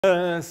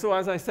So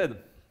as I said,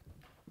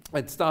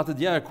 it started,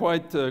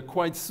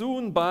 quite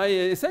soon by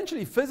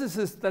essentially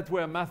physicists that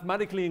were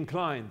mathematically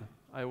inclined,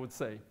 I would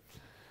say.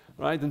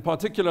 Right? In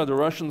particular, the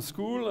Russian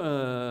school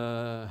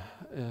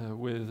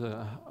with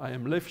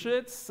I.M.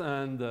 Lifshitz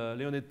and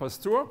Leonid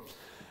Pasteur.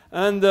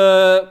 And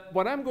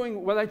what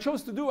I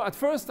chose to do, at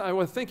first I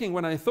was thinking,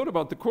 when I thought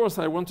about the course,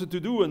 I wanted to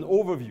do an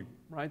overview,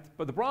 right?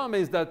 But the problem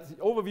is that the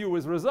overview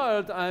with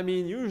result, I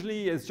mean,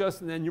 usually it's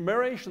just an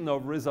enumeration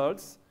of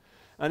results.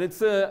 And it's,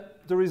 the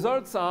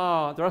results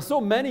are, there are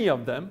so many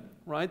of them,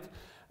 right?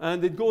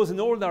 And it goes in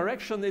all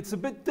directions. It's a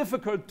bit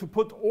difficult to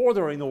put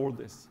order in all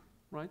this,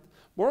 right?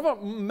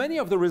 Moreover, many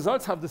of the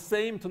results have the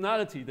same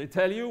tonality. They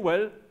tell you,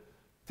 well,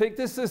 take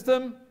this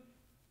system,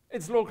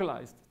 it's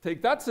localized.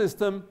 Take that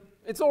system,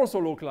 it's also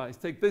localized.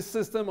 Take this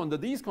system under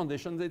these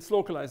conditions, it's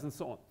localized, and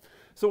so on.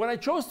 So what I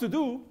chose to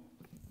do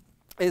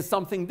is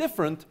something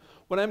different.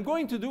 What I'm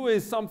going to do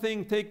is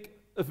take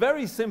a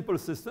very simple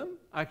system,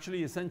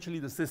 actually essentially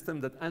the system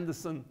that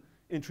Anderson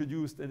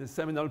introduced in his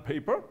seminal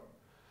paper,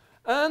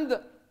 and,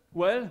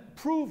 well,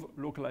 prove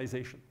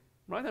localization,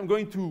 right? I'm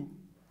going to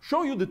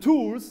show you the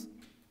tools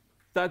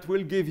that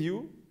will give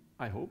you,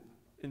 I hope,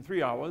 in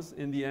 3 hours,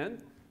 in the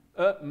end,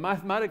 a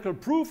mathematical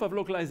proof of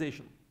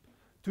localization.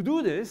 To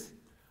do this,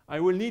 I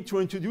will need to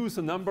introduce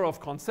a number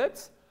of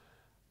concepts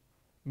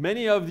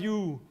many of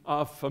you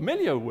are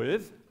familiar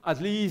with,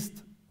 at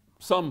least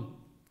some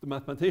the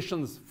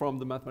mathematicians from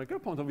the mathematical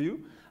point of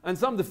view, and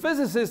some the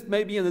physicists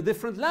maybe in a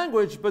different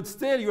language, but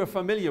still you are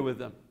familiar with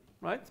them,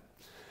 right?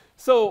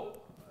 So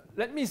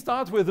let me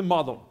start with the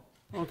model.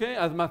 Okay,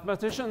 as a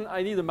mathematician,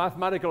 I need a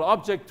mathematical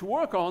object to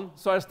work on,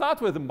 so I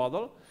start with a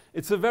model.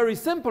 It's a very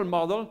simple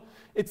model.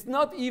 It's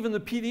not even a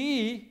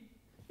PDE.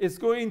 It's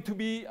going to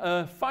be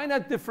a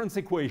finite difference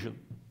equation,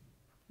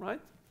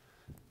 right?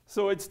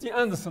 So it's the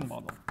Anderson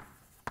model.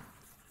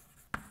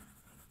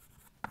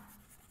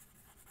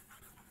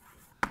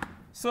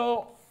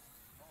 So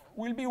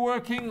we'll be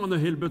working on a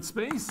Hilbert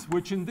space,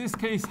 which in this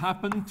case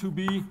happened to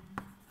be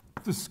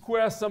the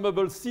square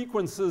summable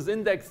sequences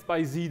indexed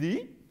by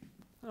ZD,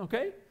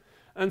 okay?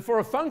 And for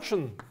a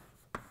function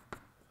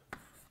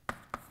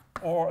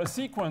or a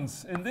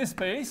sequence in this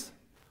space,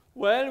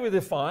 well, we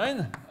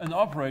define an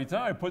operator.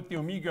 I put the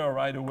omega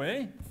right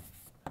away.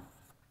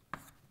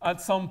 At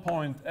some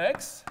point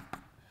x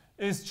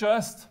is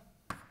just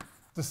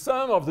the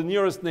sum of the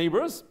nearest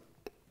neighbors.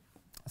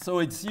 So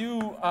it's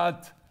u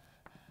at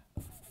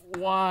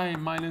y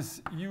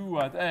minus u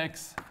at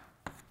x,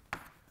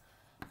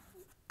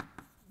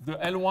 the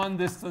L1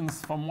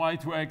 distance from y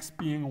to x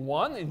being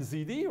 1 in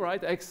ZD,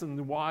 right? X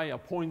and y are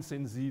points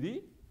in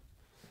ZD,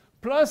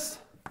 plus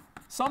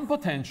some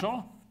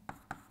potential,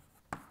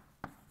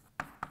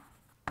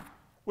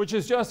 which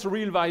is just a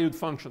real valued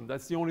function.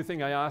 That's the only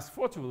thing I ask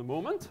for to the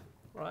moment,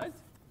 right?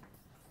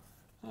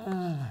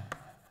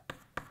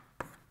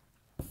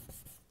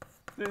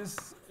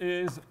 This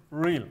is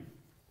real.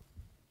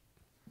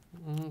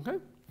 Okay?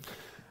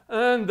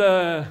 And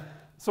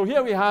so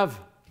here we have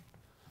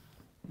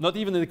not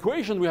even an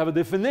equation, we have a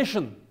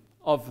definition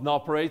of an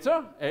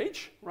operator,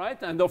 h,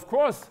 right? And of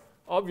course,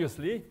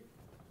 obviously,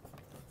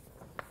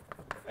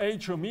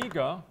 h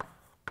omega,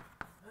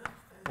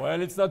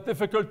 well, it's not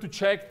difficult to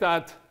check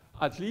that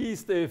at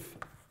least if,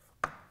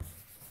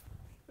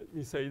 let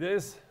me say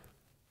this,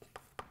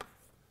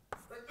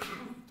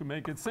 to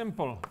make it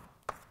simple,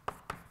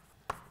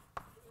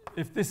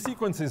 if this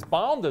sequence is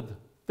bounded,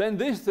 then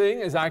this thing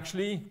is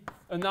actually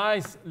a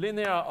nice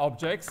linear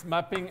object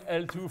mapping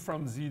L2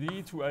 from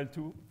ZD to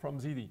L2 from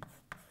ZD,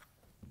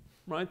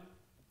 right?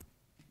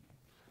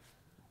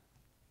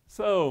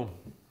 So,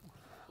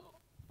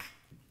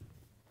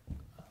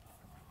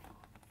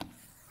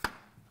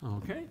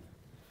 okay.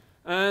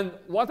 And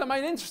what am I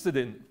interested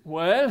in?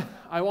 Well,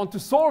 I want to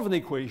solve an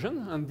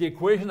equation, and the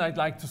equation I'd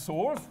like to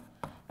solve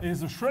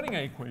is a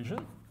Schrödinger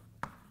equation.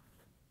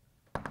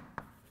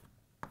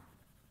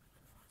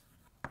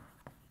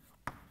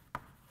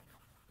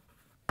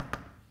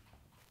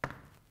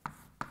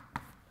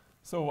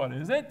 So what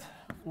is it?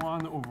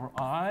 1 over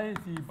I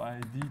d by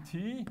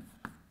dt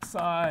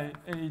psi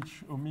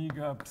h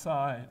omega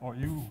psi, or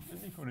u,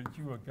 let me call it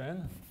u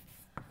again,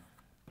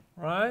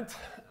 right?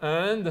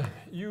 And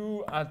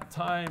u at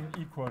time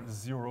equals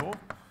 0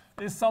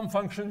 is some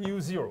function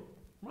u0,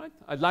 right?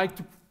 I'd like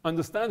to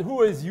understand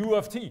who is u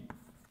of t.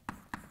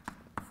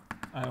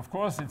 And of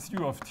course, it's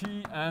u of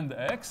t and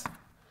x.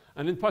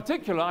 And in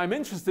particular, I'm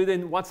interested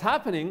in what's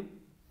happening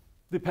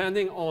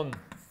depending on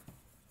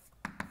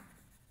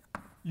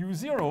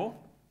u0,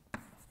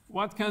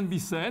 what can be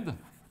said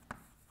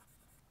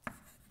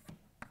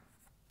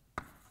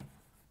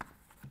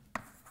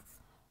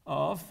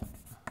of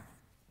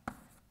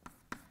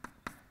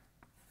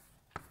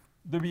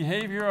the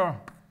behavior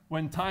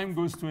when time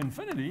goes to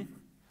infinity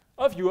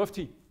of u of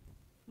t,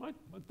 right?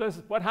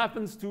 What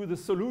happens to the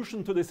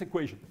solution to this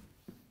equation,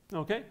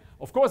 okay?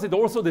 Of course, it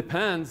also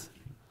depends,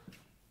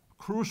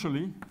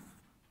 crucially,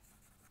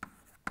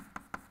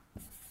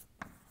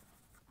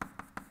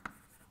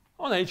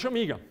 on h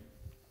omega.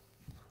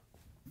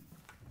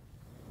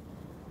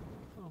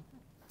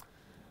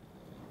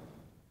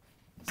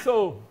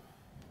 So,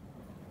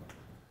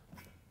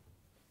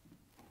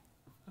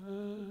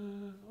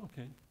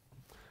 okay.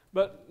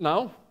 But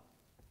now,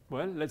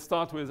 well, let's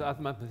start with, as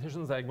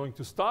mathematicians, I'm going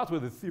to start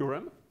with a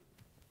theorem.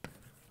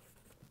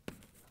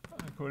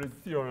 I call it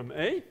theorem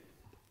A,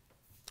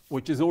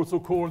 which is also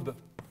called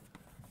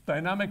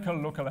dynamical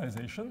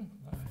localization.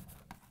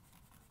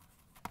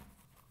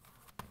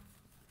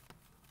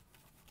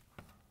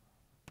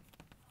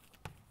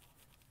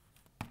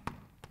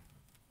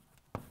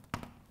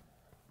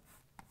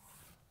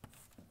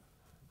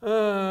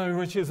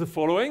 Which is the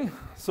following.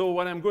 So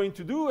what I'm going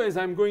to do is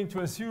I'm going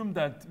to assume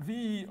that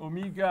V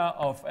omega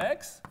of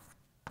x,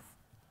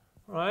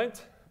 right?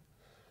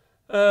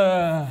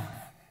 I'm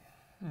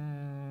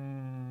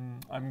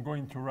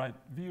going to write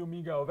V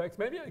omega of x.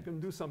 Maybe I can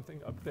do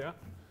something up there.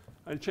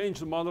 I'll change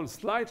the model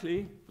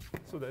slightly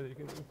so that you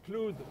can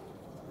include.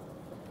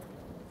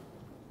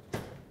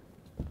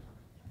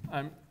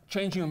 I'm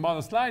changing the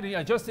model slightly.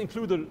 I just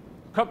include a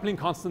coupling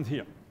constant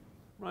here,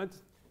 right?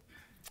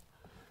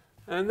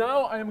 And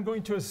now I'm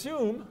going to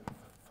assume,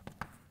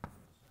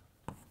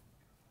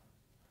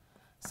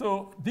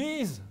 so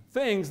these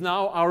things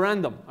now are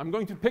random. I'm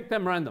going to pick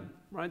them random,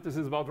 right? This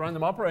is about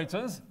random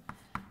operators.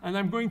 And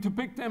I'm going to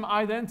pick them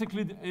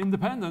identically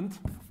independent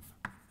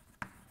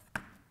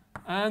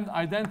and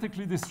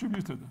identically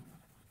distributed.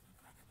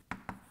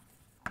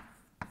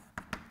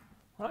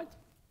 Right?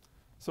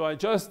 So I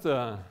just,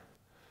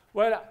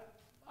 well,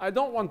 I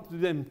don't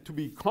want them to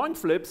be coin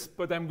flips,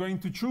 but I'm going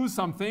to choose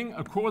something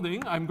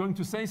according, I'm going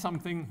to say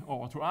something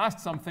or to ask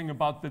something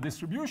about the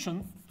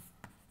distribution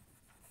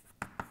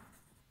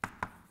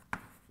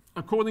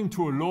according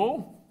to a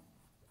law,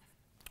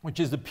 which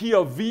is the P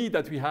of V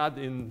that we had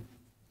in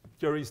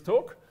Jerry's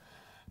talk.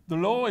 The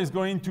law is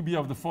going to be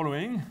of the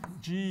following,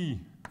 G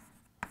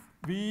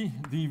V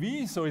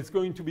dV, so it's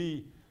going to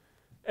be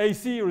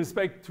AC with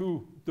respect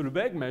to the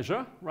Lebesgue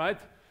measure, right?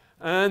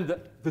 And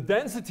the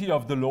density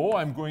of the law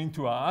I'm going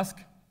to ask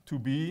to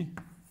be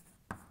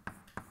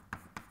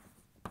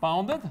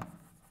bounded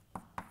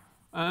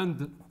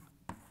and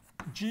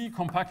G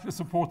compactly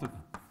supported.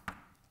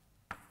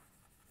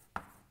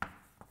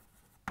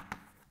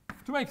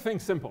 To make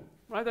things simple,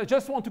 right? I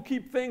just want to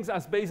keep things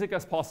as basic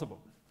as possible.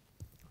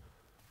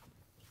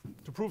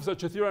 To prove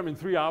such a theorem in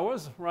 3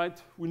 hours,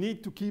 right, we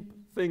need to keep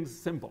things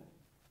simple,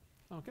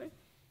 okay?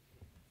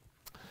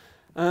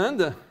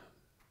 And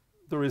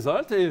the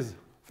result is,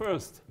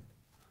 first,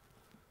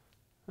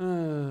 I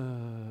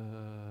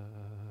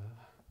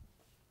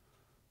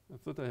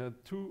thought I had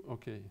two,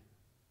 okay.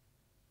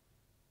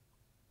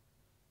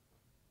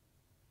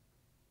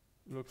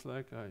 Looks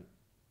like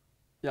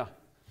yeah.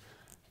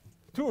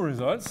 Two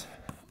results.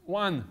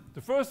 One,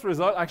 the first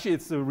result, actually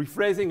it's a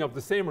rephrasing of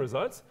the same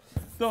results.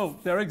 So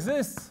there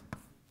exists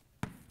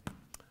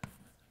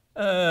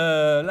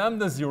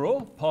lambda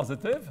 0,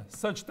 positive,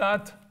 such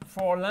that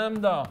for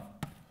lambda,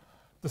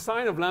 the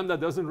sign of lambda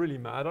doesn't really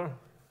matter,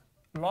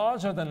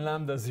 larger than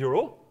lambda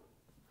 0,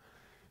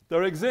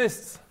 there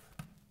exists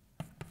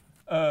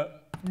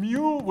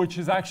mu, which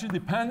is actually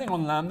depending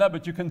on lambda,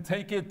 but you can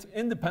take it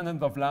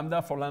independent of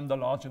lambda for lambda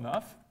large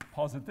enough,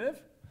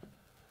 positive,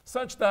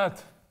 such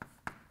that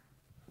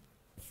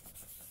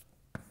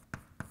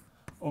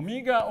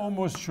omega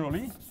almost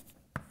surely,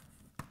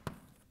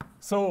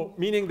 so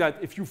meaning that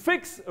if you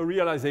fix a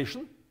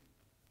realization,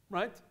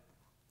 right,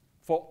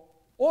 for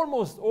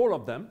almost all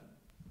of them,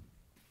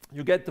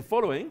 you get the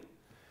following.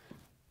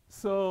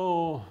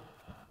 So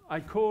I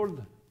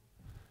called,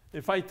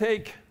 if I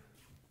take,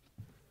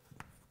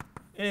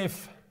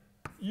 if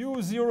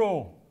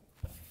u0,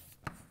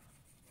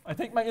 I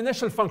take my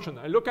initial function,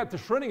 I look at the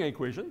Schrödinger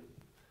equation,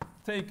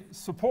 take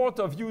support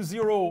of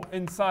u0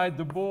 inside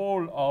the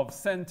ball of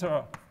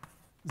center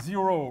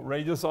 0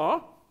 radius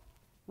r,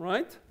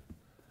 right?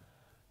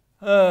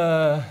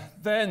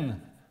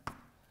 Then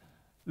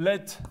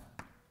let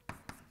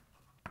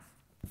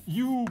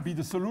u be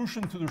the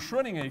solution to the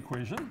Schrödinger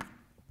equation.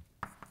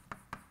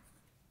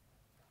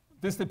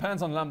 This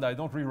depends on lambda, I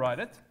don't rewrite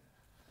it.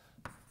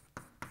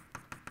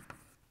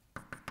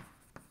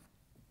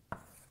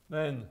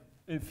 Then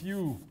if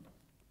u,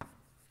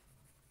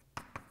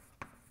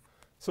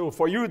 so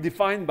for u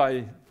defined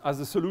by as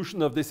the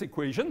solution of this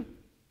equation,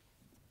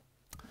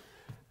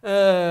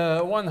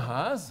 one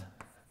has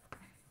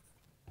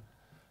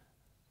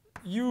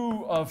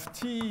u of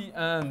t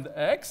and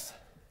x,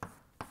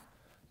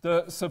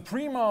 the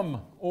supremum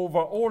over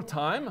all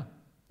time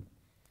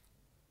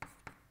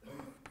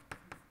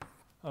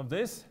of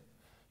this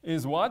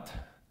is what?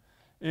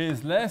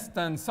 Is less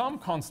than some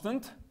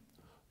constant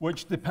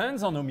which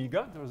depends on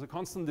omega. There's a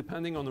constant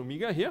depending on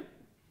omega here.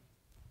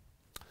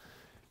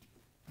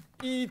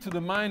 E to the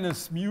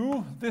minus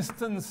mu,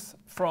 distance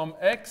from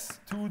x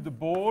to the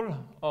ball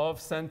of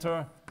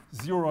center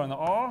 0 and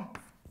r,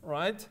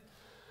 right?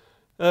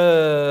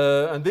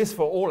 And this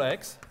for all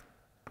x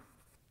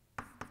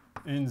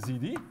in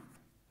ZD.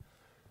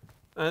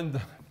 And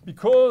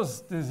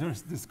because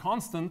there's this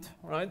constant,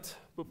 right?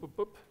 Boop, boop,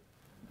 boop.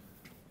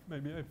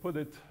 Maybe I put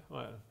it,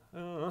 well,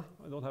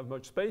 I don't have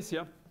much space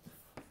here.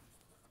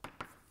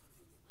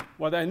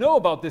 what I know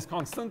about this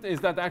constant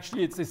is that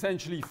actually it's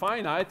essentially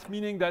finite,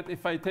 meaning that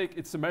if I take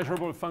it's a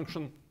measurable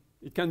function,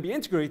 it can be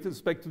integrated with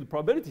respect to the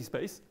probability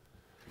space,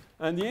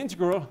 and the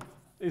integral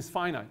is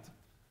finite.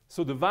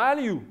 So the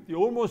value, the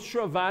almost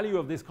sure value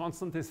of this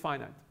constant is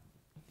finite.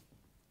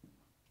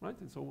 Right?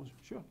 It's almost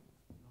sure.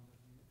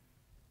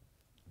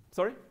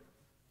 Sorry?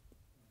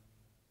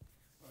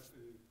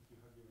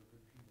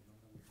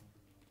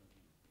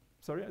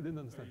 Sorry, I didn't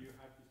understand.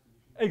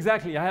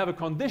 Exactly, I have a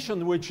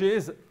condition which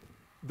is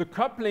the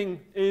coupling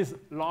is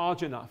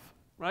large enough,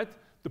 right?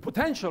 The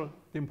potential,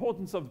 the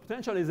importance of the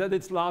potential is that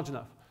it's large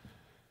enough.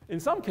 In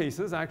some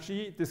cases,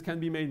 actually, this can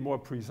be made more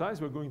precise.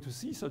 We're going to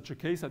see such a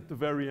case at the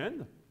very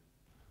end,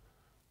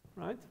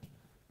 right?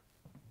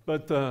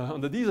 But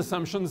under these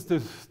assumptions,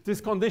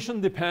 this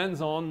condition depends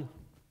on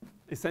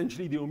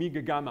essentially the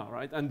omega gamma,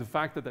 right? And the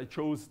fact that I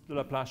chose the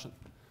Laplacian.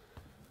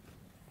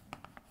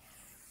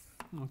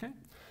 Okay?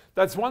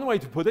 That's one way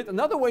to put it.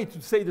 Another way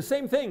to say the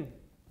same thing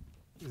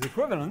is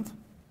equivalent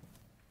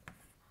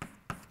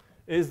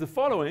is the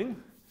following,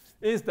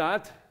 is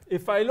that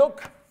if I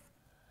look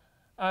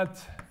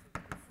at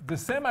the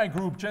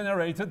semi-group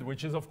generated,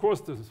 which is of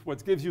course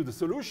what gives you the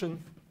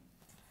solution,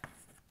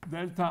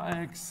 delta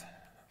x,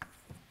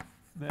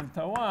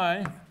 delta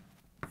y,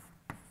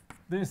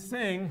 this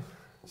thing,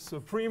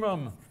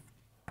 supremum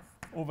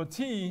over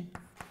t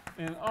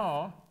in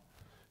R,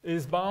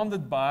 is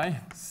bounded by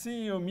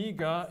c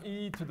omega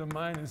e to the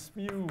minus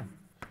mu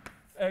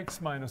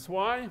x minus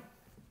y,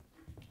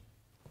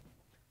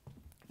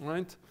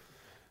 right?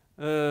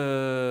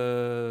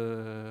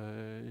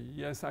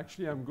 Yes,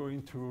 actually, I'm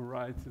going to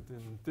write it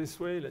in this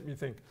way. Let me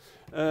think.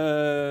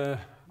 I'm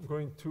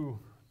going to,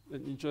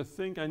 let me just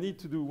think. I need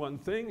to do one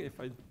thing. If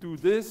I do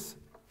this,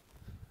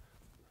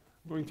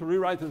 I'm going to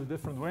rewrite it a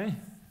different way.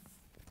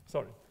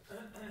 Sorry.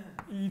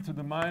 E to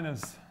the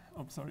minus,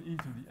 oh, sorry, e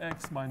to the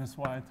x minus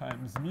y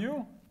times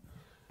mu.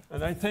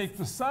 And I take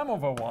the sum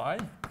over y,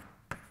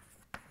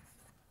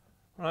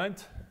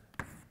 right?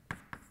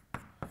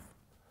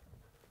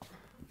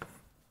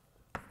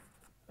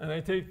 And I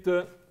take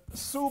the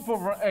sup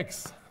over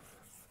x,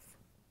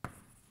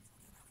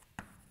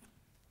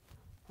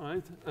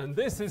 right? And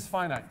this is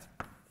finite.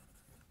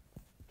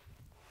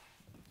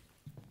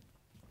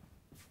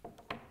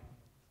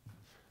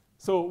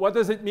 So what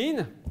does it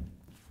mean?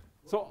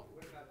 So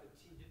what about the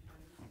t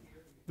dependence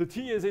here? the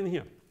t is in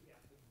here. Yeah,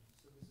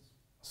 so this is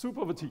Sup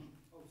over t.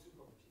 oh, sup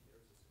over t.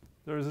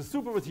 There is a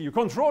sup over t. You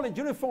control it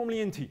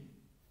uniformly in t.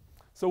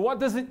 So what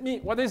does it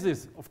mean? What is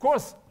this? Of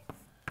course,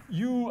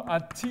 u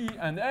at t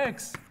and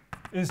x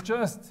is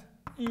just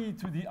e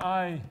to the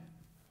I,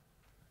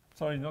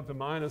 sorry, not the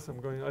minus, I'm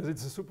going, as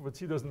it's a sup over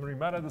t, doesn't really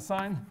matter, the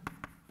sign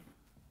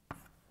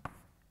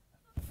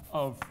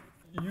of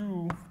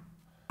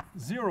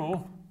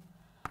u0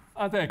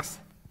 at x,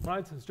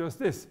 right? It's just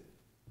this.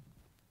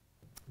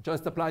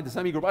 Just apply the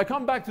semigroup. I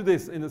come back to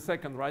this in a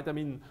second, right? I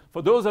mean,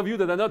 for those of you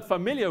that are not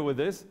familiar with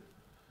this,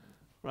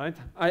 right?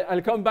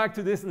 I'll come back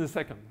to this in a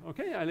second,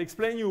 okay? I'll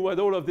explain you what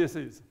all of this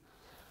is.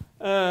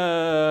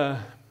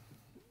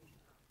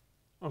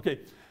 Okay,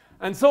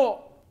 and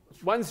so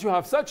once you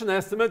have such an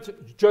estimate,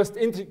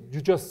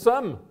 you just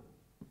sum,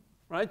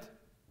 right?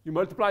 You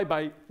multiply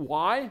by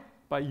y,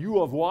 by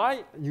u of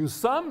y, and you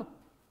sum,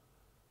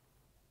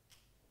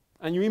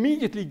 and you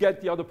immediately get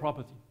the other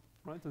property,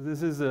 right? So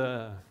this is,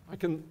 I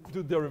can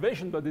do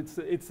derivation, but it's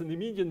an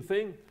immediate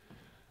thing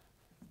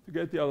to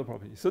get the other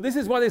property. So this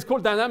is what is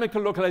called dynamical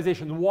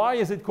localization. Why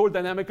is it called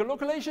dynamical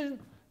localization?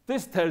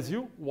 This tells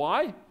you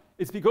why.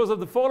 It's because of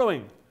the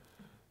following.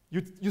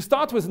 You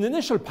start with an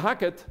initial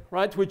packet,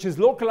 right, which is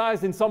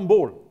localized in some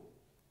ball.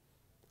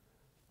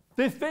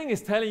 This thing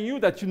is telling you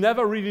that you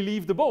never really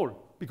leave the ball,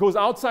 because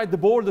outside the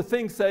ball, the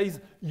thing says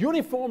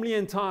uniformly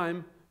in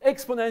time,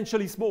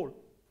 exponentially small.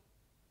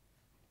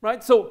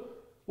 Right? So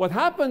what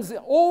happens, it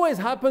always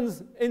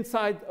happens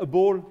inside a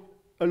ball,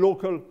 a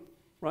local,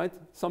 right,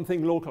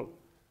 something local.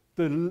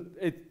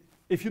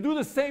 If you do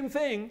the same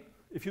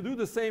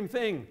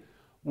thing,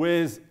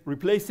 with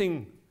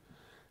replacing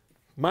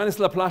minus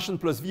Laplacian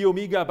plus v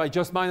omega by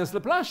just minus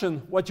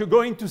Laplacian, what you're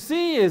going to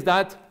see is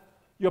that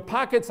your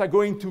packets are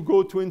going to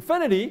go to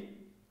infinity,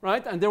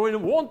 right? And there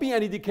won't be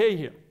any decay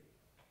here,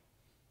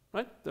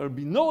 right? There will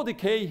be no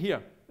decay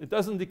here. It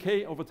doesn't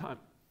decay over time.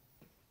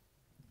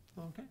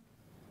 Okay.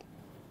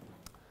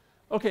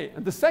 Okay,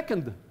 and the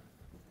second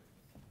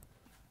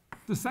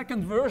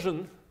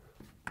version,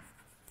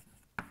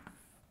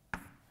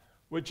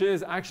 which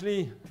is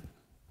actually,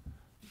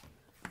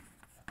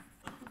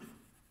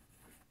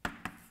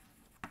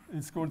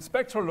 it's called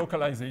spectral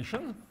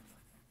localization.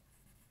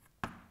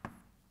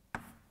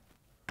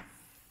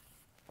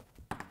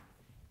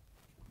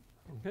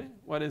 Okay,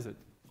 what is it?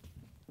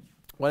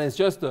 Well, it's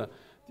just a.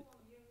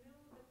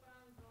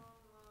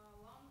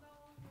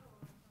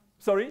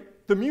 Sorry,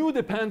 the mu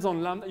depends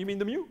on lambda. You mean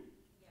the mu? Yes.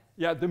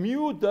 Yeah, the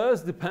mu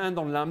does depend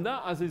on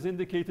lambda, as is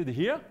indicated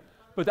here.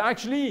 But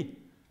actually,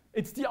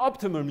 it's the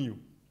optimal mu.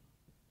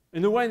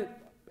 In a way,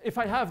 if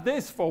I have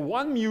this for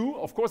one mu,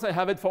 of course I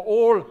have it for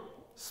all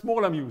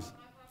smaller mu's.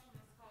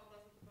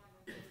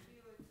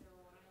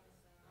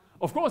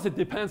 Of course, it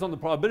depends on the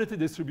probability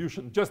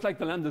distribution, just like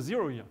the lambda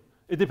 0 here.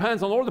 It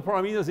depends on all the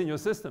parameters in your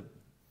system,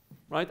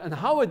 right? And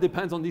how it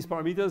depends on these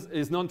parameters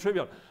is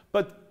non-trivial.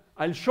 But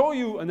I'll show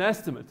you an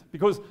estimate,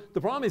 because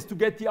the problem is to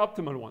get the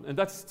optimal one, and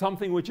that's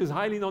something which is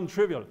highly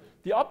non-trivial.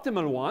 The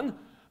optimal one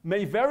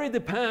may very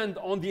depend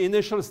on the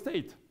initial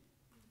state.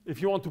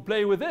 If you want to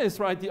play with this,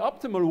 right, the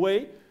optimal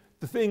way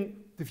the thing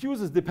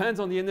diffuses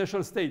depends on the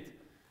initial state.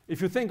 If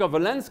you think of a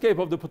landscape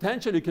of the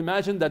potential, you can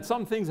imagine that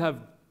some things have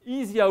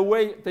easier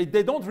way,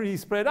 they don't really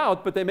spread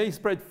out, but they may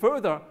spread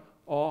further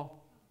or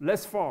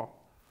less far,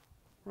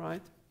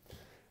 right?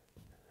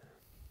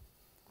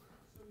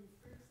 So you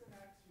fix an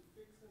X, you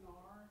fix an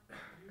R,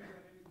 use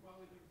that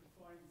inequality to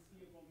find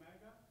C of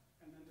omega,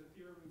 and then the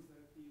theorem is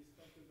that the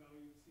expected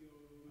value of C of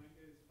omega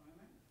is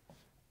finite?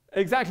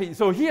 Exactly.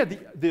 So here,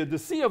 the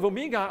C of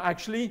omega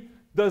actually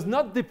does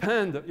not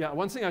depend. Yeah,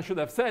 one thing I should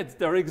have said,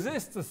 there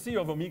exists a C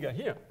of omega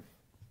here.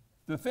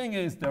 The thing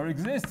is, there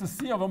exists a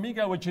C of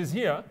omega which is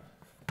here.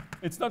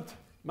 It's not,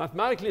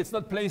 mathematically, it's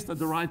not placed at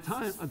the right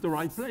time, at the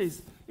right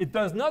place. It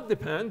does not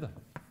depend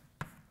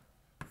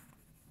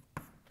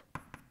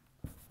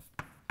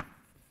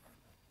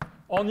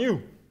on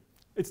u.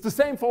 It's the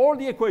same for all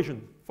the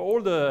equation, for all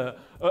the,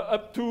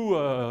 up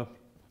to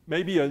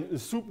maybe a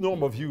soup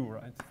norm of u,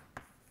 right?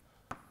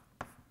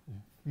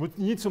 Would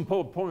need some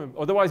poem,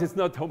 otherwise it's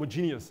not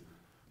homogeneous,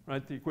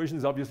 right? The equation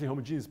is obviously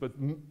homogeneous, but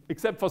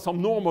except for some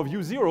norm of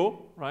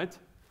u0, right?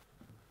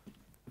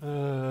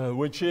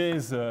 Which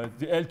is, the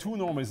L2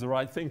 norm is the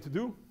right thing to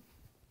do.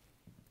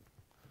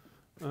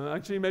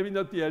 Actually, maybe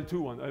not the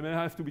L2 one. I may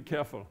have to be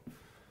careful.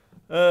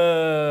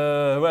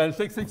 Well,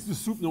 take the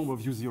soup norm of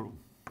u0.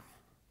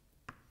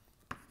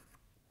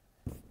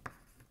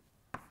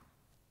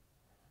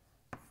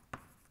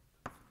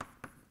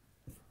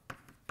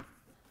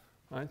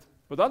 Right?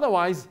 But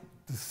otherwise,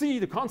 the C,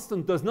 the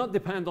constant, does not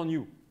depend on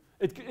u.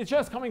 It's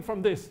just coming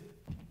from this.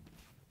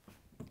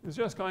 It's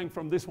just coming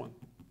from this one.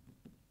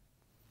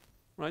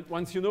 Right?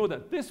 Once you know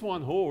that this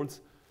one holds,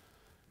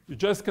 you're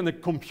just going to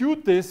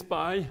compute this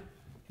by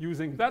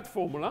using that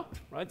formula.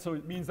 Right? So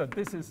it means that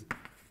this is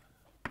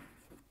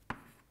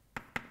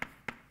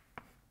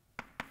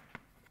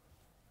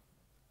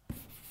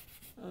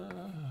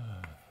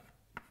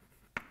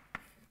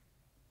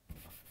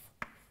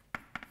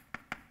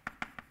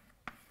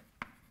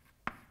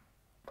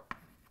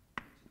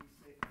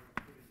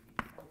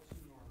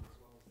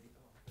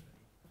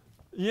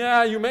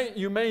yeah, you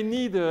may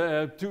need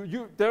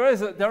there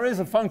is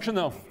a function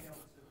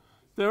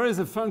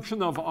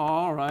of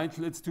R,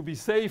 right? To be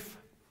safe,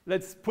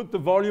 let's put the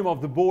volume of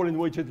the ball in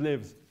which it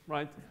lives,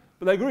 right?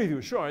 But I agree with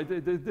you, sure,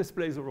 this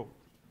plays a role.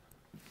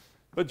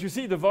 But you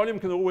see, the volume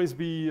can always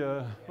be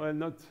well,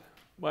 not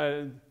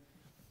well,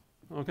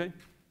 okay.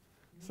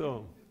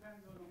 So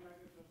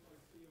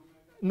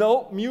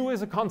no, mu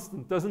is a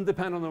constant, doesn't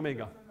depend on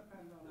omega.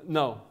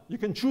 No, you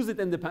can choose it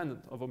independent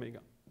of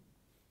omega.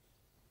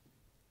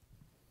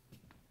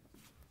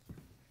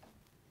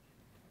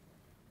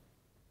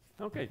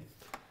 Okay,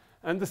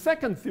 and the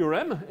second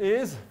theorem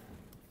is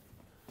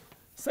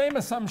same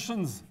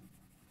assumptions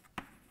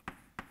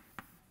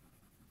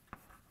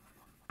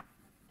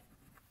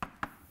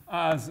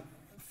as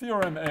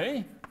theorem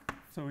A.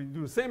 So we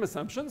do the same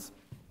assumptions.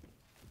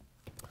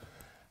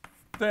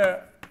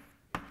 There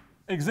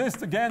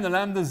exists again a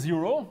lambda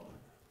 0,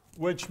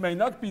 which may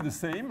not be the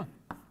same,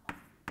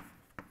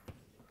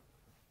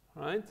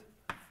 right?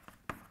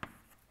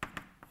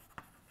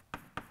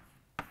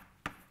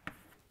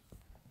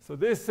 So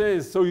this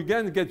is, so you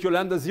again get your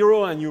lambda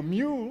 0 and your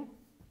mu,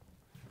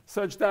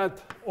 such that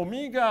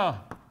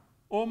omega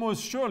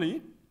almost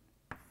surely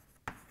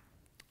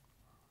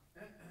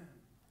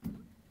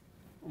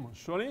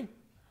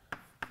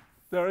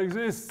there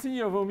exists C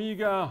of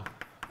omega.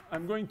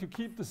 I'm going to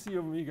keep the C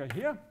of omega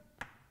here,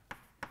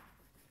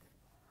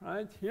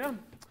 right here.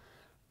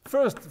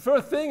 First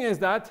thing is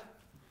that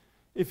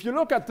if you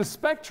look at the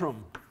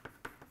spectrum,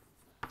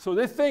 so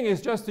this thing is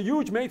just a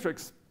huge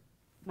matrix,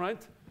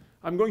 right?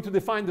 I'm going to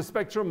define the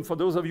spectrum for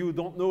those of you who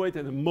don't know it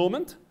in a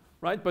moment,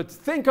 right? But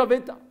think of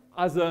it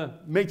as a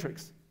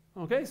matrix,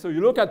 okay? So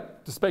you look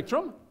at the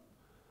spectrum,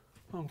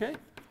 okay?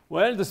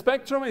 Well, the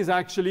spectrum is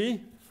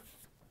actually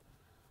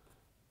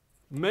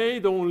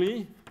made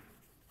only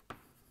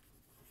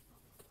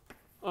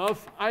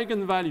of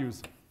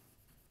eigenvalues,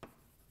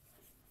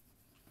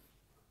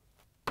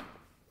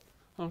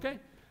 okay?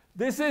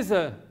 This is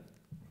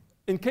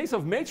in case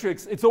of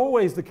matrix, it's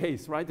always the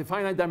case, right? The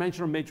finite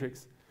dimensional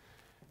matrix.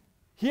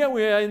 Here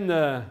we are in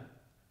the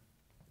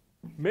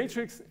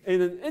matrix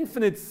in an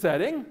infinite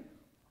setting,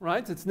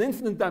 right? It's an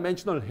infinite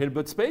dimensional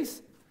Hilbert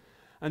space.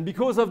 And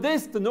because of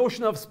this, the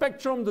notion of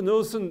spectrum, the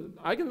notion,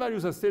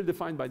 eigenvalues are still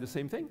defined by the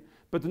same thing,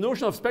 but the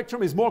notion of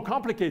spectrum is more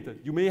complicated.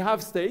 You may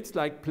have states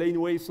like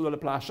plane waves to the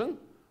Laplacian,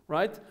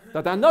 right?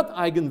 That are not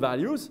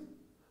eigenvalues,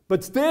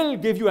 but still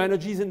give you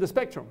energies in the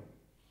spectrum,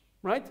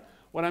 right?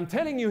 What I'm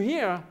telling you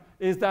here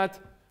is that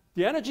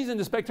the energies in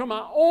the spectrum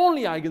are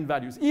only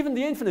eigenvalues, even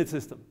the infinite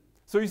system.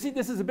 So you see,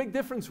 this is a big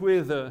difference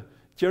with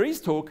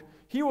Thierry's talk.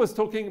 He was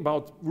talking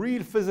about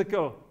real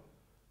physical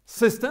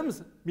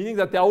systems, meaning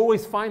that they're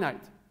always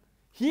finite.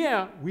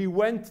 Here, we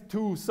went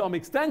to some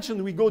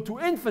extension, we go to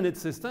infinite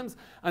systems,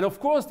 and of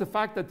course, the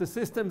fact that the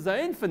systems are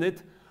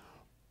infinite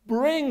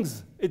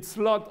brings its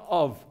lot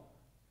of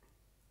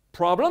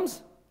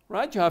problems,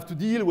 right? You have to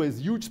deal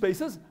with huge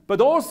spaces, but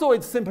also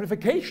its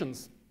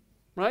simplifications,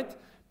 right?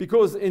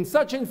 Because in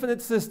such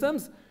infinite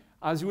systems,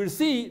 as you will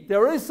see,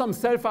 there is some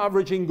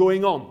self-averaging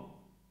going on,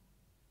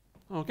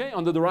 okay,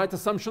 under the right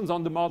assumptions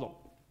on the model.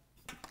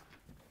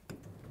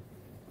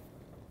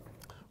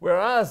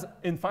 Whereas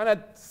in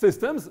finite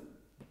systems,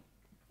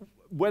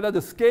 whether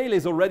the scale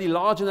is already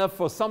large enough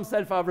for some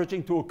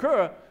self-averaging to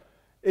occur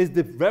is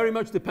very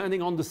much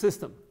depending on the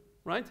system,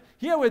 right?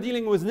 Here we're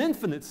dealing with an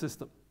infinite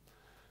system.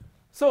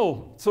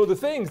 So the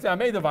things, they are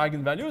made of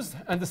eigenvalues.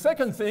 And the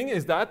second thing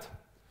is that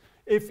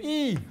if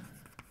E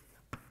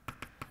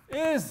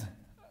is,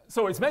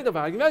 so it's made of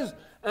eigenvalues,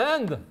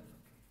 and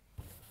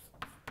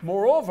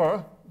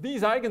moreover,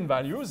 these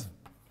eigenvalues,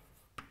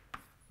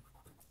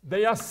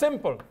 they are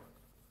simple.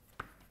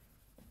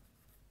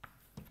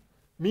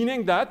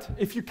 Meaning that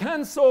if you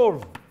can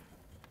solve,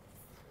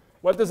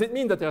 what does it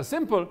mean that they are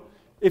simple?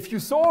 If you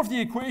solve the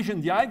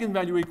equation, the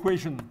eigenvalue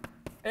equation,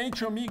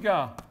 H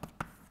omega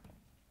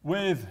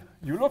with,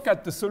 you look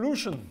at the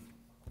solution,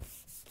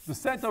 the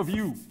set of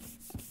U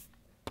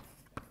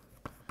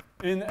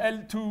in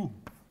L2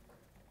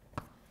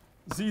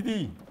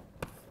 ZD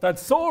that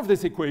solve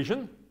this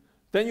equation,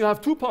 then you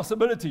have two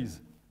possibilities.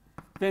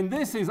 Then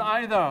this is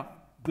either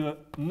the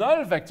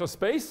null vector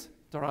space,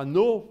 there are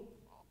no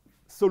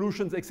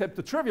solutions except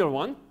the trivial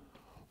one,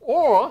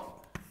 or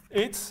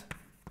it's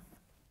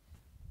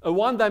a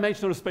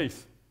one-dimensional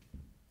space.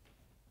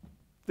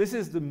 This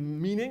is the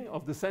meaning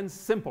of the sense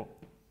simple,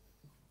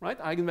 right?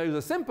 Eigenvalues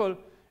are simple.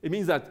 It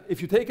means that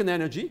if you take an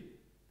energy,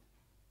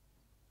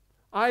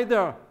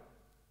 either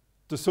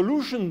the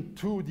solution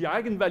to the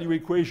eigenvalue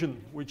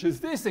equation, which is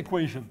this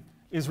equation,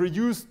 is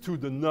reduced to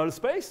the null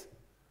space,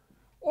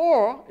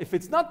 or if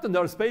it's not the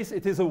null space,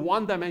 it is a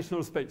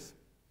one-dimensional space.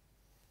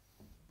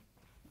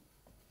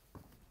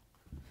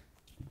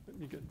 Let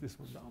me get this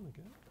one down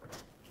again.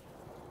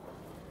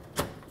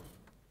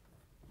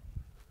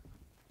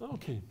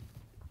 Okay.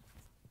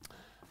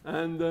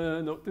 And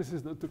no, this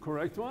is not the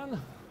correct one.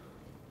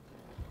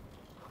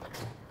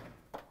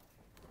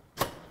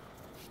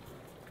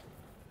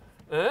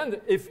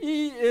 And if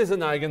E is an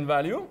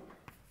eigenvalue,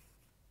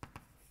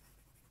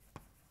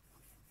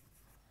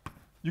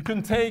 you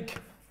can take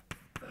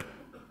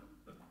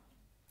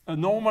a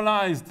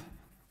normalized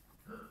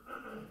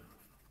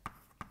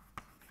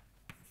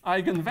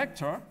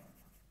eigenvector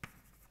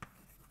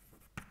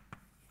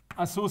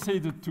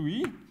associated to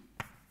E.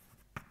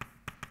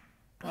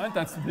 Right?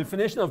 That's the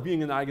definition of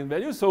being an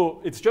eigenvalue.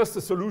 So it's just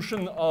a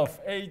solution of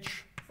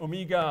H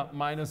omega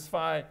minus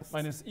phi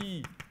minus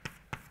E,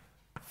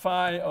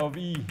 phi of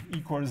E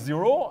equals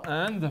 0,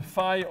 and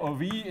phi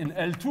of E in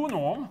L2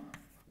 norm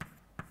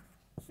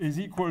is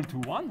equal to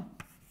 1.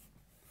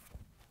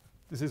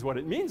 This is what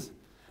it means.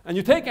 And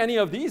you take any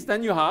of these,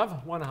 then you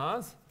have, one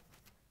has,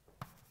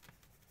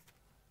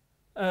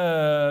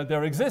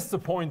 there exists a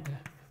point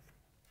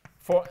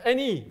for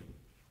any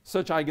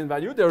such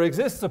eigenvalue. There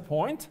exists a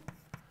point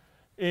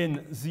in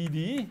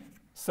ZD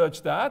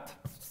such that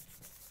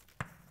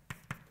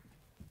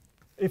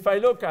if I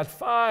look at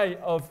phi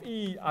of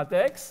E at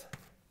x,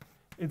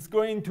 it's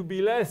going to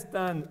be less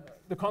than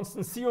the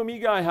constant C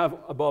omega I have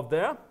above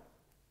there,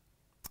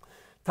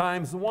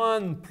 times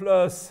 1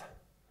 plus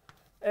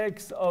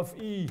x of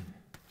E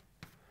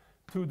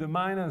to the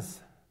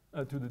minus,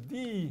 to the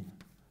D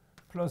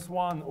plus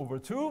 1 over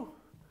 2,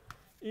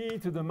 E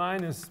to the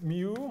minus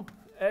mu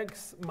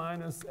x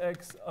minus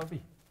x of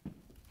E.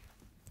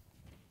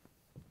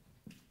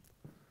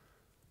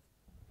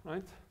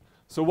 Right?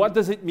 So what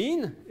does it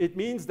mean? It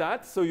means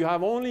that, so you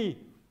have only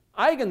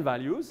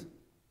eigenvalues,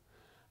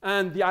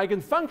 and the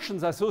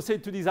eigenfunctions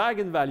associated to these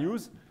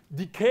eigenvalues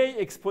decay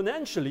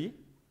exponentially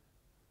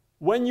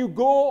when you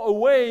go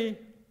away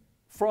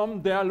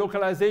from their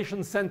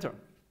localization center.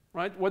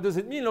 Right? What does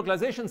it mean,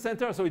 localization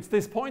center? So it's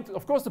this point.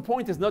 Of course, the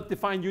point is not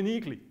defined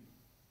uniquely.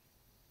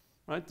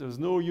 Right? There's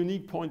no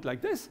unique point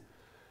like this.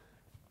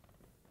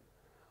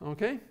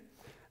 Okay?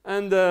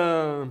 And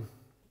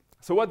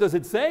so what does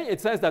it say?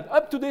 It says that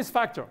up to this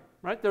factor,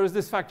 right? There is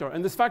this factor,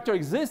 and this factor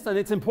exists, and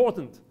it's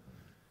important.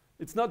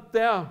 It's not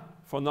there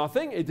for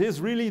nothing. It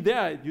is really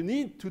there. You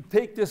need to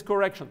take this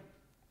correction.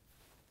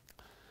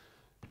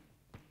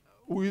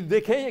 We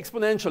decay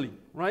exponentially,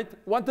 right?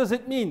 What does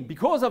it mean?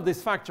 Because of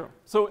this factor.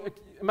 So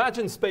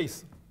imagine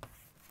space.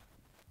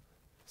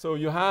 So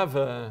you have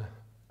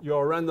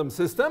your random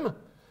system,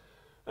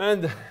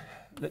 and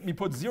let me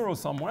put 0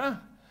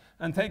 somewhere,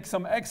 and take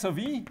some x of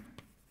E,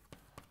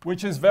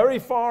 which is very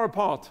far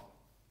apart,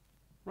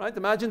 right?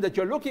 Imagine that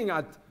you're looking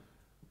at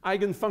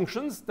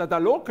eigenfunctions that are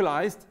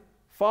localized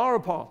far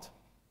apart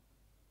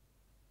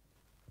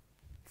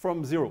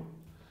from 0.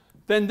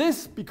 Then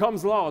this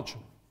becomes large,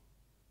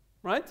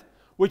 right?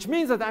 Which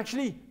means that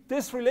actually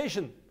this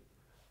relation,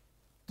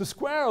 the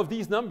square of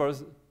these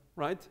numbers,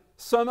 right,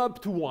 sum up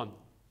to 1.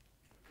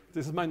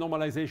 This is my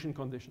normalization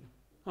condition.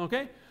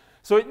 Okay?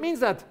 So it means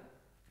that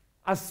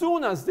as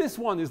soon as this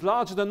one is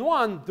larger than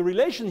 1, the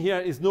relation here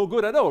is no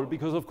good at all,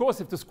 because of course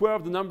if the square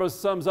of the numbers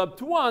sums up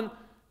to 1,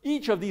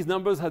 each of these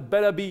numbers had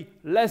better be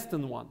less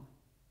than 1.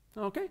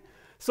 Okay?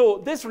 So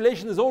this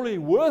relation is only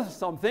worth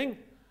something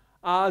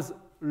as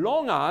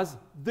long as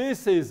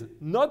this is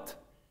not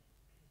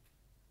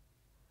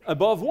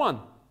above 1.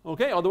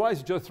 Okay? Otherwise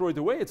you just throw it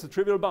away, it's a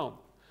trivial bound.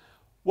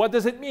 What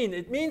does it mean?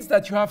 It means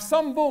that you have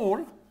some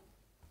ball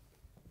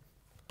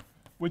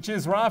which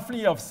is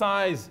roughly of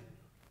size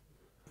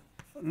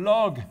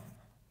log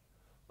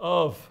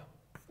of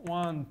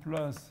 1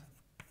 plus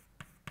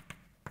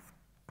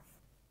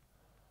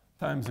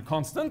times a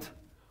constant,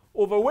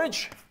 over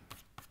which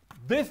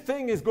this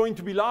thing is going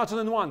to be larger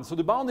than 1. So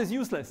the bound is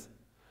useless.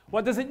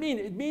 What does it mean?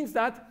 It means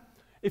that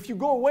if you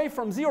go away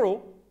from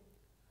 0,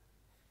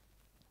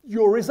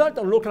 your result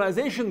on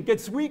localization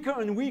gets weaker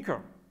and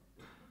weaker.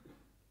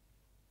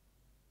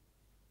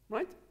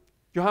 Right?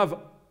 You have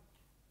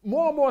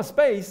more and more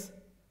space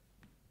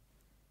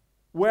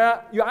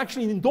where you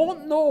actually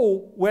don't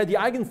know where the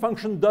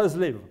eigenfunction does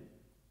live.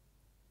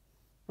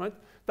 Right?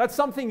 That's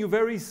something you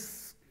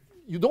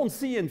don't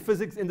see in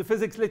physics, in the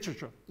physics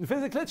literature. In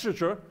physics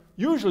literature,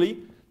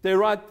 usually they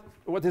write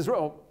what is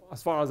wrong,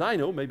 as far as I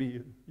know,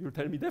 maybe you'll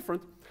tell me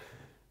different.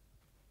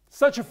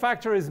 Such a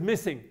factor is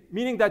missing,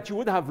 meaning that you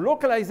would have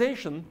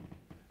localization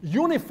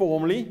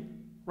uniformly,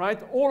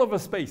 right, all over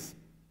space.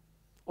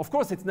 Of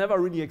course, it's never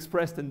really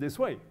expressed in this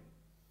way.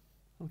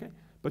 Okay?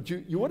 But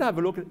you would have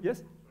a look at,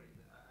 yes?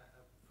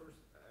 First,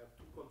 I have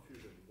two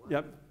confusions.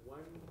 Yep. One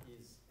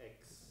is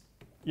x.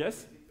 Yes?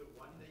 Is it a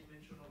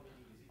one-dimensional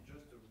meaning? Is it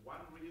just a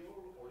one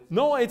real, or is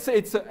No, x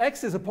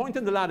is a point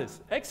in the lattice.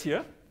 X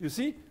here, you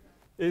see,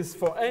 is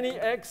for any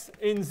x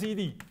in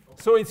ZD.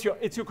 So it's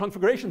your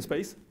configuration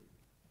space.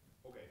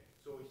 Okay,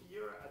 so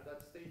here at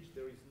that stage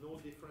there is no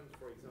difference,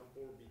 for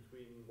example,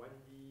 between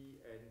 1D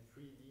and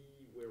 3D,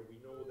 where we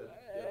know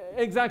that...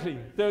 Exactly.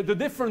 The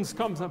difference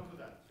comes up.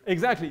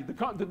 Exactly.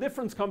 The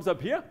difference comes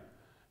up here.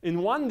 In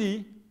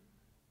 1D,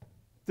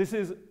 this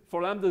is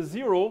for lambda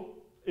 0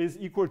 is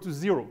equal to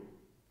 0.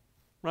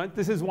 Right?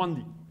 This is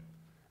 1D.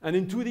 And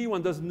in 2D,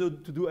 one doesn't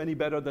need to do any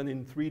better than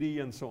in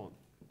 3D and so on.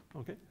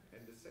 Okay?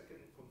 And the second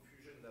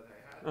confusion that I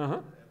had, I'm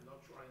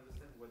not sure I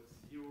understand what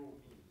 0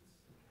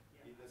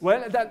 means.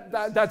 Well,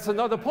 that's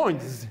another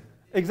point.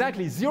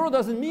 Exactly. 0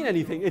 doesn't mean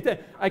anything.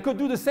 I could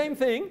do the same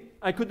thing.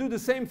 I could do the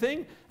same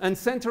thing and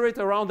center it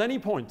around any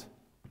point.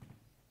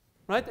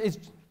 Right? So that's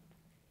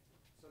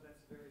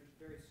very,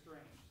 very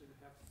strange. So you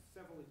have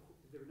several,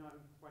 they're not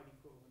quite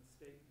equivalent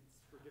statements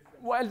for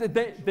different... Well,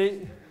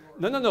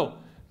 no.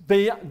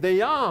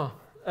 They are,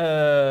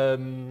 let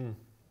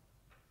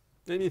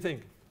me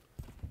think.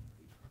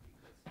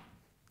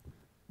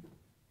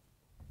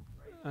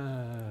 The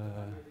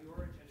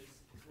origin is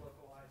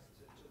localized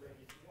to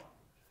radius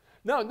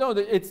 1. No,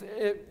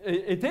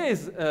 it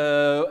is,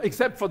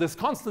 except for this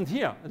constant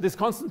here. This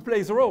constant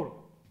plays a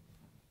role.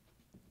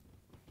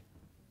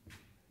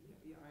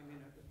 Yeah, I mean,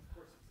 of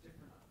course it's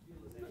different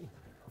utilization.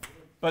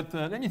 But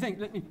let me think.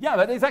 Yeah,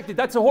 but exactly.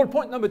 That's the whole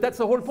point. No, but that's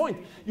the whole point.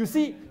 You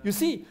see,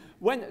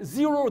 when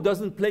 0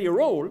 doesn't play a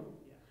role,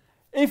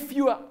 if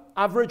you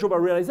average over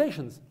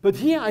realizations. But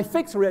here I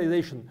fix a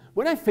realization.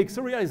 When I fix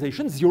a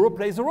realization, 0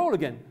 plays a role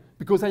again,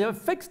 because I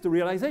have fixed the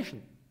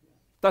realization.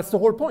 That's the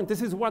whole point.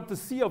 This is what the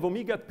C of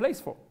omega plays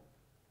for.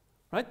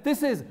 Right?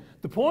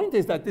 The point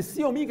is that the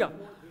C omega.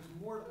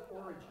 There's more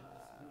origins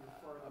than your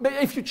farther. But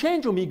if you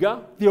change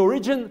omega, the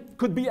origin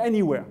could be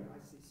anywhere. I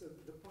see. So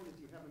the point is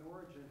you have an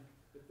origin,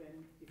 but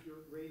then if your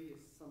radius,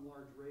 some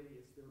large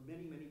radius, there are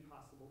many, many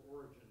possible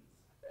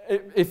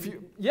origins.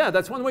 Yeah,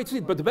 that's one way to see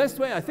it. But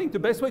I think the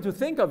best way to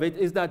think of it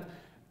is that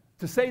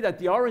to say that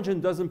the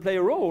origin doesn't play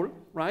a role,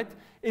 right,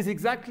 is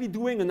exactly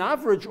doing an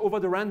average over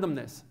the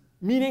randomness,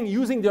 meaning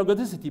using the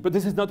ergodicity. But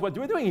this is not what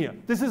we're doing here.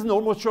 This is an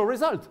almost sure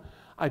result.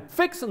 I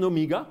fix an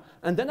omega,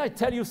 and then I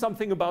tell you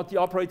something about the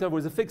operator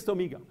with a fixed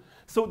omega.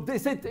 So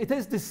it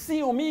is the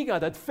C omega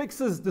that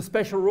fixes the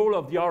special role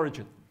of the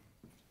origin.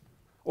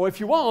 Or if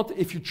you want,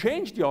 if you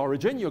change the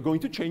origin, you're going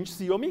to change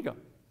C omega.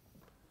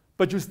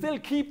 But you still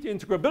keep the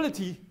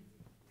integrability.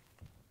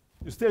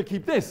 You still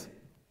keep this,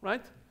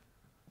 right?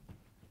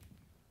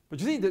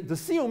 But you see, the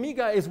C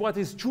omega is what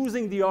is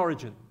choosing the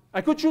origin. I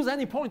could choose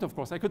any point, of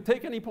course. I could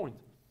take any point.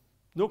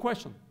 No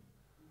question.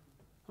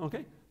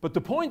 Okay? But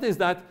the point is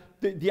that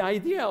the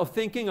idea of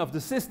thinking of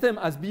the system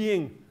as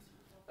being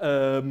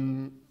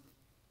ergodic,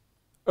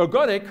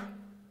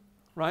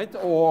 right,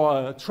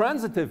 or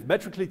transitive,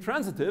 metrically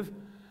transitive,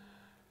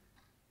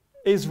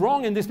 is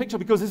wrong in this picture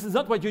because this is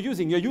not what you're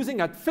using. You're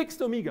using at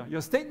fixed omega.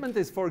 Your statement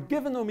is for a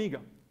given omega.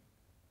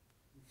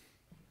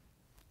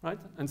 Right?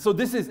 And so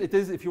it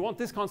is, if you want,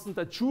 this constant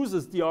that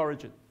chooses the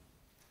origin.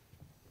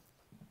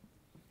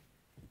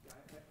 Yeah,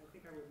 I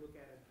think I would look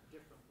at it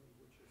differently,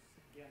 which is,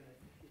 again,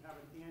 if you have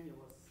an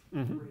annulus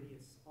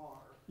radius r,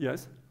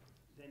 yes,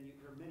 then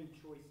there are many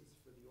choices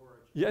for the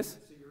origin.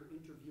 Yes. So you're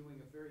interviewing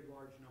a very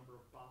large number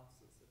of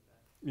boxes at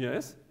that,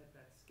 yes, at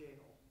that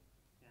scale.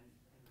 And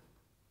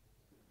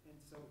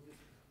so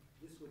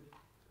this would,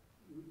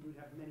 you would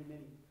have many,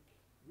 many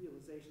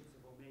realizations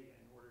of omega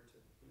in order to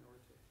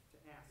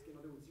ask. In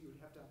other words, you would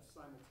have to have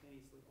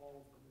simultaneously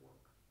all of them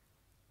work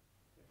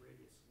at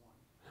radius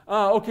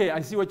 1. Okay,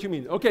 I see what you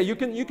mean. Okay, you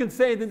can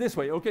say it in this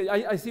way. Okay,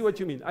 I see what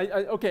you mean.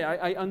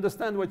 I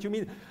understand what you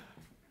mean.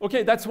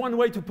 Okay, that's one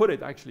way to put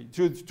it, actually,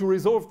 to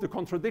resolve the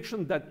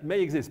contradiction that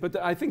may exist. But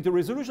I think the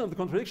resolution of the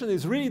contradiction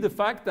is really the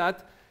fact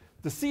that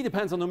the C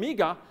depends on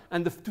omega,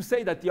 and to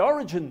say that the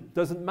origin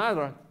doesn't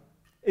matter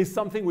is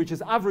something which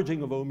is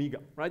averaging of omega,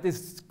 right?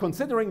 It's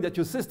considering that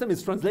your system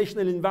is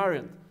translational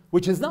invariant,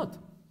 which is not,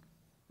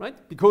 right?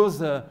 Because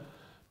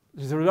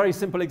there's a very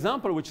simple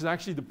example, which is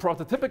actually the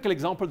prototypical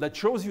example that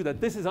shows you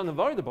that this is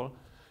unavoidable.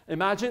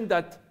 Imagine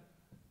that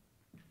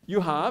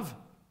you have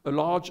a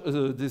large,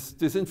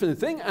 this infinite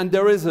thing, and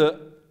there is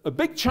a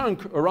big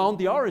chunk around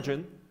the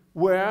origin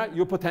where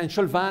your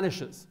potential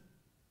vanishes,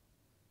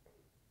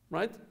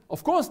 right?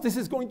 Of course, this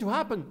is going to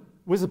happen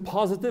with a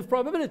positive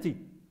probability,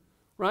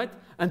 right?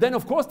 And then,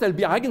 of course, there'll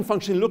be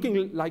eigenfunctions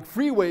looking like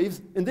free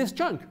waves in this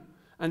chunk.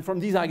 And from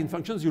these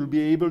eigenfunctions, you'll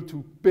be able to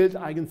build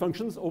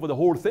eigenfunctions over the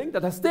whole thing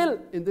that are still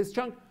in this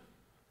chunk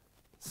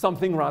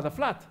something rather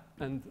flat.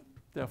 And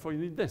therefore, you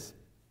need this,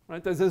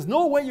 right? There's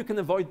no way you can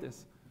avoid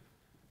this.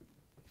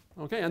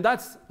 Okay, and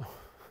that's,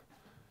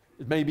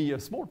 it may be a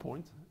small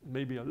point,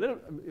 maybe a little,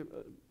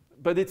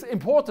 but it's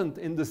important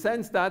in the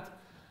sense that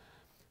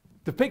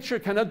the picture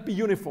cannot be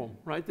uniform,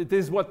 right? It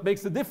is what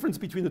makes the difference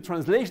between a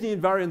translation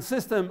invariant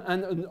system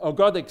and an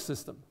ergodic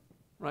system,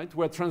 right?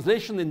 Where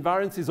translation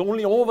invariance is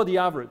only over the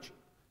average.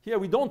 Here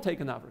we don't take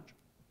an average.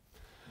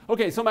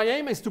 Okay, so my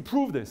aim is to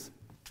prove this,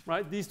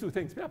 right? These two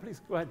things. Yeah,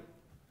 please, go ahead.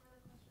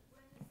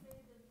 When you say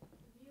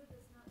that mu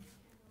does not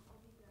depend on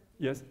omega,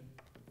 yes.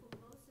 for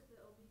most of the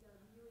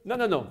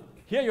omega, mu No.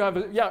 Here you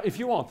have, yeah, if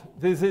you want,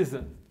 this is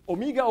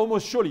omega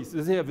almost surely. So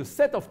they have a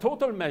set of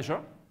total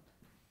measure,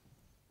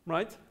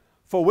 right,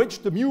 for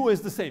which the mu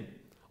is the same.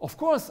 Of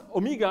course,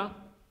 omega,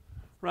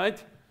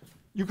 right,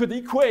 you could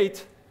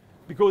equate,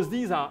 because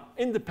these are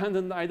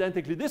independent,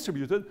 identically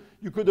distributed,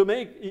 you could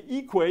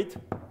equate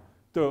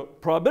the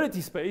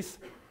probability space.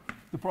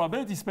 The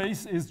probability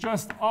space is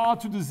just R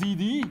to the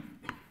ZD,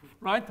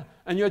 right?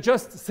 And you're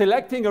just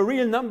selecting a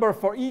real number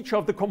for each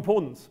of the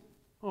components.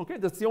 Okay,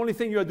 that's the only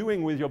thing you're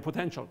doing with your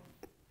potential.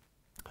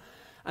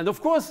 And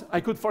of course, I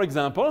could, for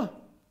example,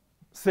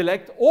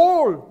 select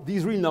all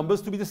these real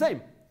numbers to be the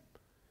same.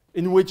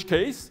 In which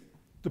case,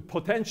 the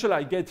potential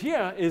I get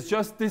here is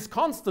just this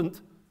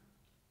constant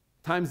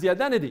times the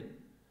identity.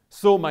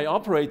 So my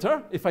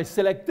operator, if I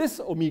select this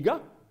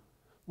omega,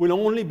 will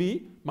only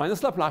be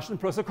minus Laplacian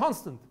plus a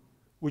constant,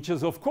 which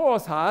is, of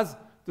course, has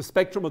the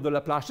spectrum of the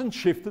Laplacian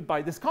shifted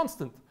by this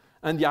constant.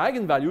 And the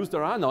eigenvalues,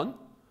 there are none.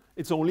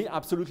 It's only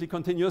absolutely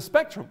continuous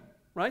spectrum,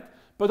 right?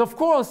 But of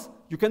course,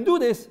 you can do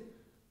this,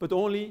 but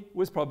only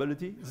with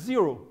probability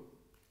 0.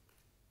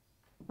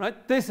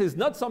 Right? This is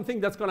not something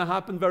that's going to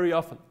happen very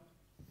often.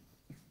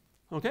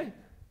 Okay?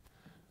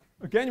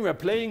 Again, we are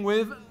playing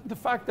with the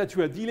fact that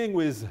we are dealing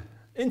with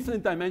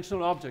infinite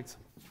dimensional objects.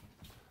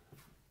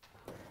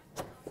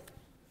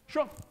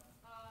 Sure. If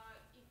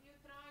you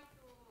try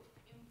to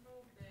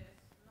improve this,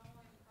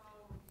 knowing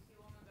how C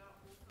omega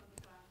also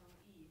depends on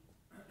E,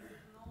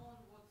 you've known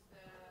what's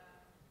the...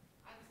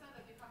 I understand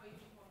that you have a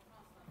uniform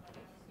constant, but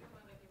I'm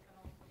assuming that you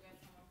can also get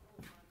some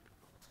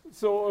improvement.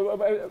 So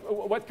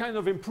what kind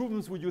of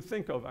improvements would you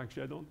think of,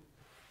 actually? I don't...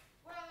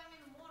 Well, I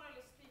mean,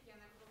 morally speaking,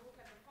 if you look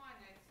at the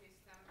finite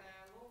system, the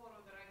lower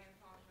order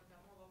eigenfunctions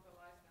are more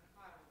localized than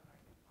higher order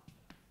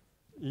eigenfunctions.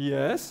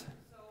 Yes.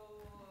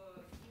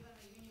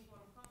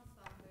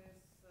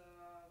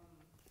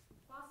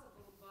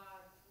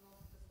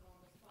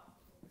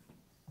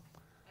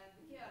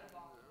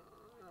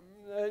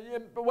 Yeah,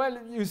 well,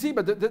 you see,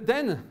 but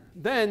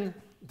then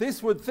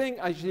this would think,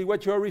 actually,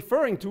 what you're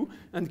referring to,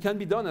 and can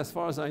be done as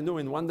far as I know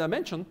in one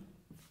dimension,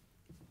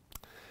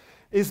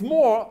 is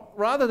more,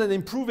 rather than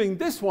improving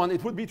this one,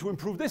 it would be to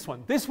improve this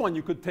one. This one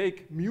you could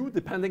take mu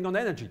depending on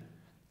energy.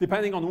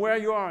 Depending on where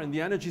you are in the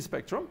energy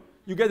spectrum,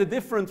 you get a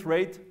different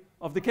rate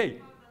of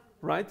decay,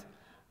 right?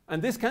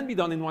 And this can be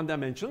done in one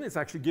dimension. It's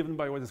actually given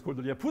by what is called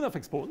the Lyapunov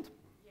exponent,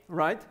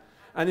 right?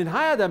 And in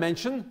higher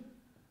dimension,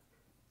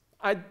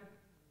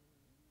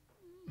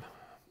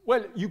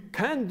 well, you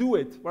can do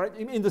it, right?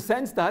 In the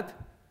sense that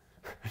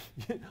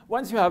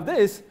once you have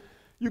this,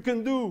 you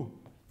can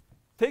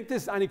take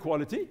this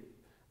inequality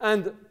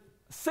and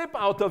sip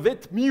out of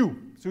it mu.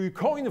 So you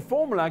coin a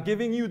formula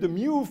giving you the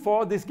mu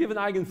for this given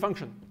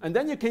eigenfunction. And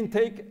then you can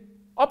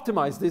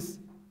optimize this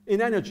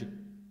in energy,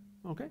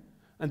 okay?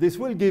 And this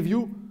will give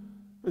you,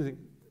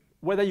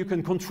 whether you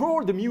can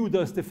control the mu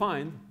thus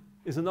defined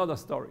is another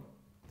story.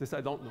 This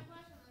I don't know.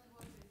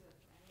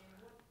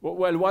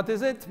 Well, what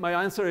is it?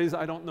 My answer is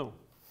I don't know.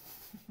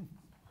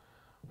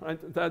 Right?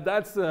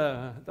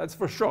 That's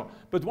for sure.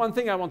 But one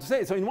thing I want to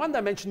say, so in one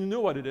dimension you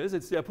know what it is,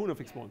 it's the Lyapunov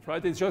exponent,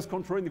 right? It's just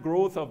controlling the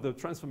growth of the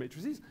transfer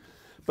matrices.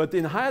 But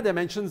in higher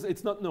dimensions,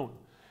 it's not known.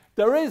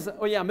 There is,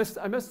 oh yeah,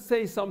 I must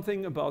say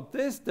something about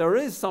this. There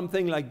is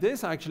something like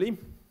this, actually.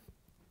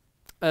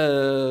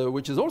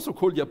 which is also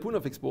called the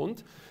Lyapunov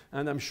exponent.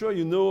 And I'm sure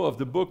you know of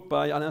the book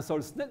by Alain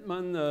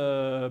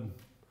Sol-Snitman,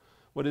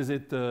 what is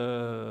it,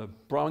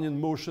 Brownian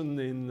motion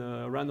in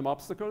random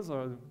obstacles,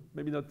 or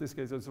maybe not this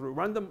case, it's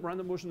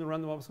random motion in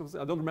random obstacles.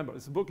 I don't remember.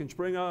 It's a book in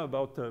Springer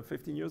about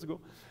 15 years ago.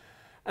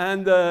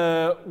 And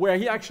where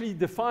he actually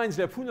defines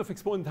the Lyapunov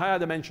exponent higher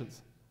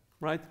dimensions,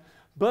 right?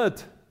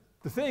 But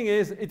the thing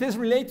is, it is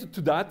related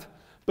to that,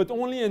 but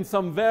only in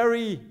some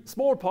very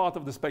small part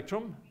of the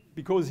spectrum,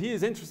 because he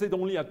is interested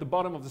only at the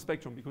bottom of the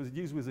spectrum, because it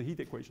deals with the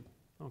heat equation,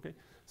 okay?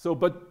 So,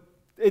 but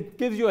it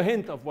gives you a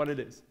hint of what it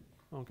is,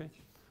 okay?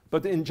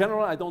 But in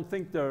general, I don't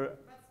think there...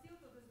 But still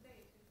to this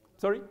day, people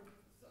don't Sorry? know.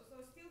 So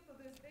still to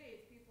this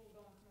day, people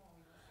don't know.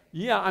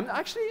 Yeah, I'm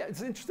actually,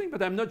 it's interesting,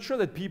 but I'm not sure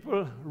that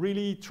people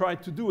really try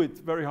to do it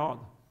very hard,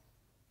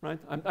 right?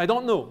 I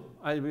don't know.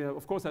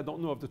 Of course, I don't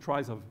know of the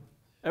tries of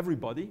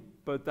everybody,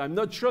 but I'm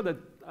not sure that,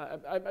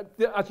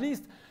 at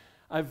least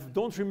I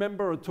don't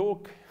remember a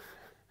talk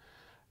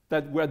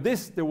that where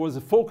there was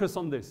a focus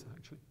on this,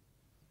 actually.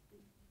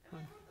 I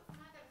mean, it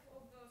matters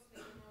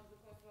obviously, you know,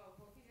 because, well,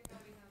 for physical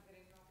reasons there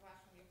is no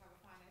question you have a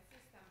finite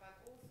system,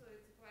 but also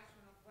it's a question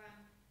of when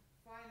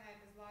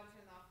finite is large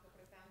enough to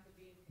pretend to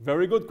be infinite.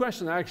 Very good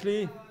question,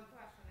 actually. Relevant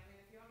question. I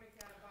mean, if you only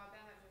care about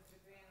energies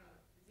between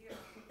 0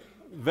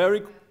 and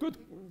Very good.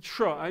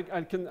 Sure, I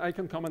can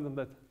comment on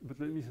that, but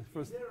let me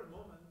first. Is there a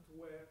moment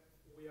where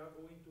we are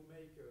going to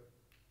make a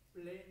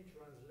plain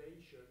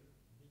translation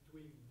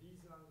between this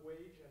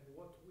language and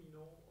what we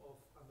know of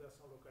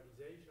Anderson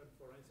localization,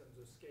 for instance,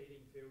 the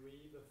scaling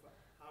theory,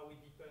 how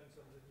it depends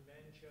on the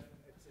dimension,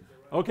 etc.?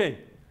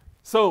 Okay,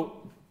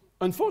 so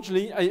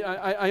unfortunately,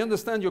 I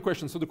understand your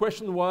question. So the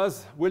question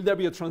was, will there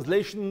be a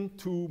translation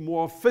to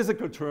more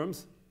physical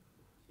terms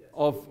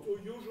of... To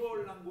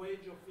usual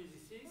language of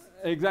physicists?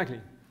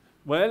 Exactly.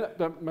 Well,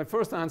 my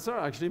first answer,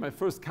 actually my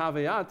first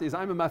caveat is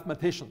I'm a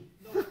mathematician.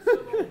 No, I think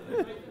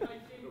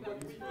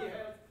that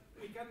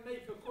we can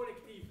make a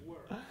collective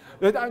work.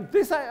 But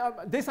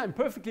this I'm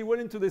perfectly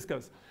willing to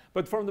discuss.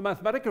 But from the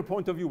mathematical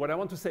point of view, what I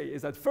want to say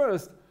is that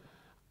first,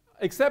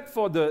 except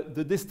for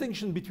the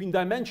distinction between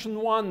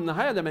dimension 1 and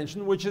higher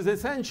dimension, which is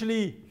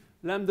essentially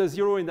lambda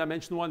 0 in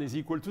dimension 1 is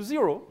equal to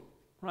 0,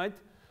 right?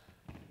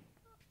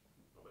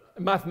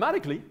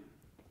 Mathematically,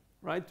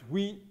 right,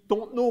 we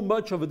don't know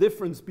much of a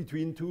difference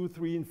between 2,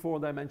 3, and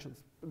 4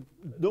 dimensions.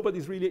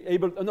 Nobody's really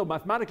able,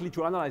 mathematically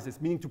to analyze this,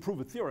 meaning to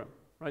prove a theorem,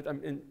 right?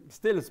 I'm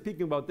still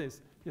speaking about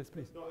this. Yes,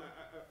 please. No,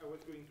 I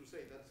was going to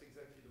say that's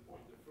exactly the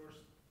point.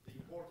 The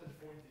important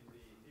point in the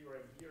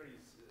theorem here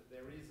is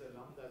there is a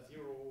lambda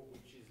 0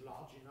 which is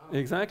large enough.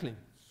 Exactly.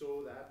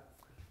 So that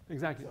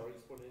Exactly. are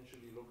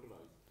exponentially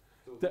localized.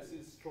 So That- this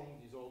is strong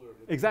disorder.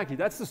 Exactly,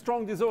 that's the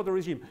strong disorder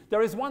regime.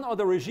 There is one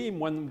other regime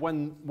when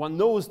one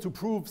knows to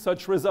prove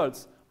such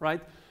results,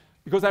 right?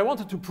 Because I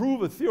wanted to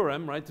prove a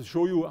theorem, right, to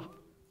show you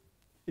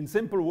in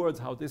simple words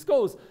how this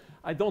goes.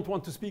 I don't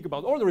want to speak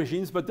about all the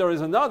regimes, but there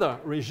is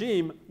another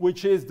regime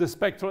which is the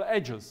spectral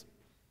edges,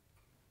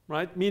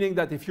 right? Meaning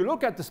that if you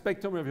look at the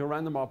spectrum of your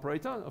random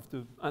operator, of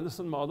the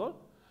Anderson model,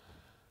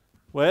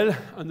 well,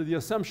 under the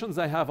assumptions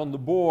I have on the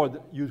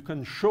board, you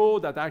can show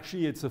that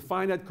actually it's a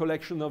finite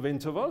collection of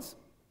intervals,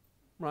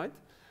 right?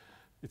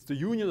 It's the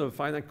union of a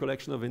finite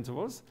collection of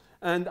intervals.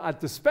 And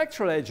at the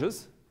spectral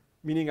edges,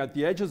 meaning at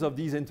the edges of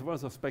these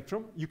intervals of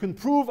spectrum, you can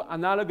prove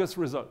analogous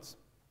results,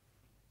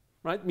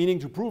 right? Meaning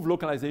to prove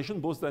localization,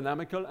 both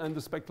dynamical and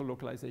the spectral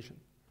localization,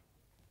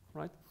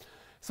 right?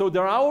 So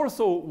there are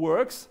also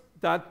works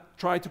that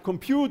try to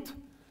compute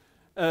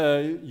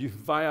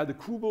via the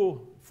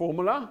Kubo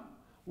formula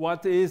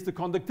what is the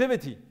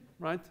conductivity,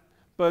 right?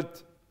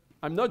 But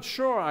I'm not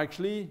sure,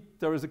 actually,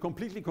 there is a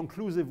completely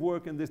conclusive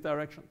work in this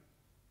direction.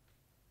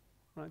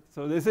 Right?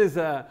 So this is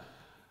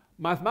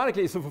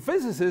mathematically, so for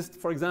physicists,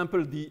 for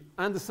example, the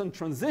Anderson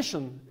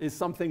transition is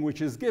something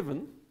which is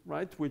given,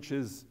 right? Which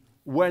is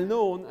well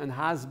known and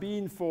has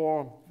been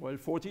for, well,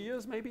 40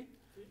 years maybe,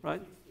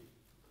 right?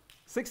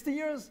 60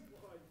 years?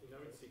 Now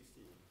it's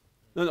 60.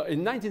 No,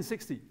 in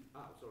 1960.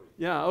 Ah, sorry.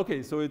 Yeah,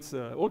 okay, so it's,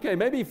 okay,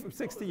 maybe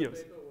 60 years.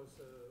 The paper was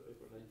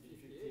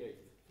 1958.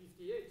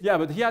 58. Yeah,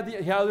 but he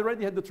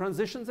already had the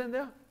transitions in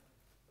there?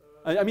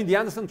 I mean the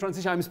Anderson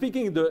transition. I'm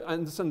speaking the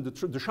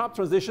sharp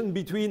transition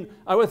between,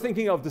 I was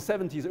thinking of the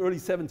 70s, early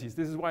 70s.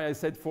 This is why I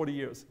said 40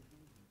 years.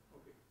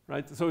 Okay.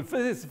 Right? So in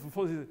physics,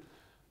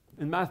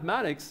 in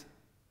mathematics,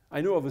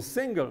 I know of a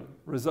single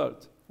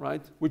result,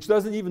 right? Which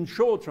doesn't even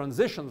show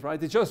transitions,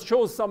 right? It just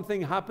shows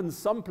something happens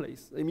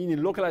someplace. I mean,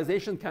 in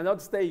localization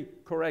cannot stay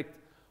correct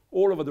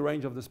all over the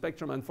range of the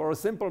spectrum and for a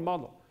simple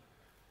model.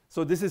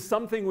 So this is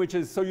something which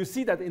is, so you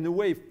see that in a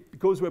way,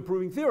 because we're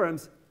proving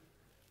theorems,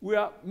 we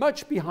are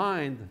much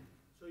behind.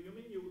 So you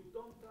mean you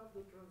don't have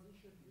the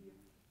transition here?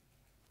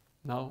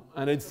 No,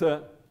 and it's, There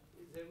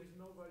is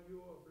no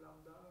value of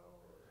lambda?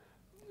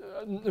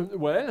 Or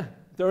well,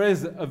 there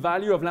is a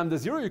value of lambda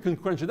 0, you can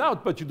crunch it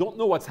out, but you don't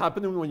know what's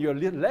happening when you're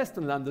less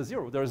than lambda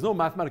 0. There is no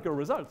mathematical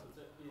result.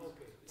 okay.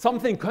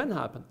 Something can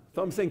happen.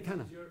 Something can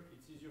happen.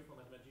 It's easier for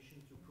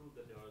mathematicians to prove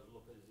that there is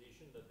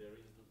localization, that there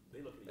is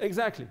delocalization.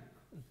 Exactly.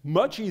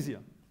 Much easier.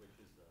 Which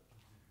is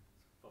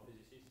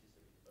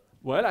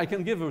Well, I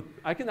can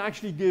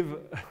actually give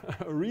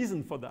a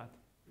reason for that. I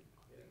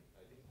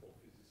think for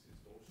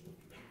physicists also, to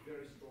be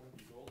very strong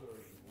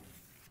disorder, you would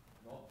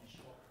not be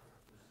shocked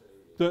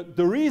to say.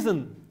 The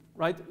reason,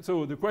 right?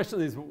 So the question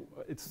is,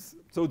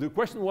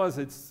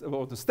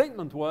 the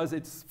statement was,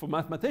 it's for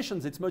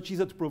mathematicians, it's much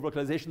easier to prove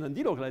localization than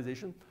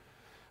delocalization.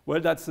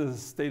 Well, that's a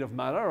state of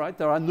matter, right?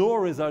 There are no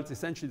results,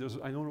 essentially,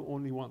 I know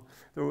only one.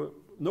 There were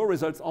no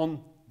results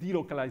on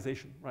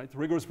delocalization, right?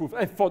 Rigorous proof,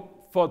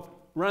 for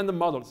random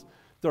models.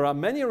 There are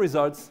many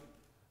results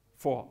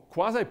for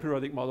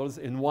quasi-periodic models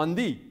in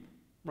 1D,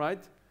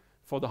 right?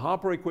 For the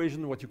Harper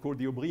equation, what you call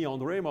the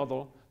Aubry-André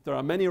model, there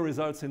are many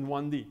results in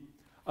 1D.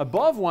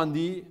 Above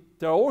 1D,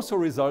 there are also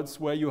results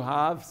where you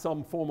have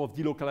some form of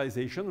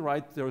delocalization,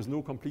 right? There is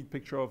no complete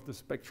picture of the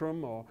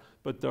spectrum,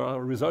 but there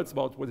are results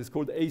about what is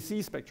called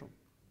AC spectrum,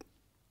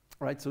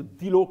 right? So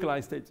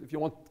delocalized states. If you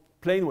want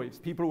plane waves,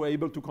 people were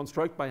able to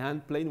construct by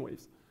hand plane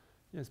waves.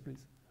 Yes,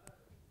 please.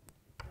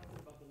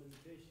 About the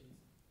limitations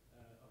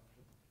of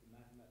the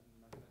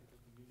mathematical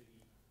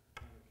community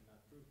cannot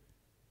prove.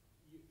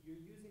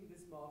 You're using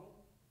this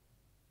model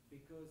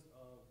because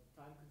of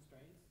time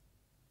constraints.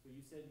 So you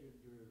said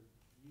you're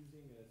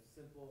using a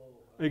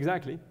simple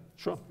exactly.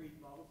 Sure. discrete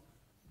model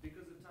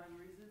because of time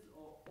reasons,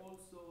 or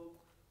also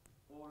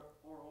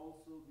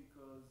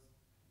because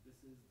this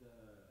is the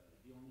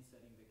only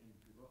setting that can be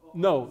proved.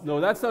 No,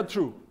 that's not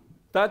true.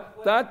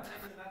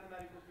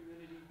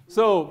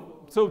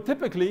 So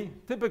typically,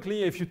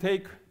 if you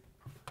take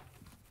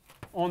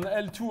on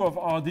L2 of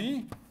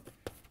RD,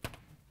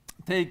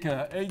 take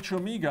H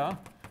omega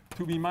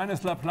to be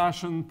minus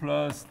Laplacian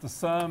plus the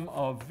sum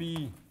of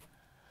V.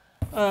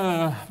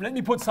 Let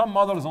me put some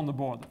models on the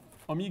board.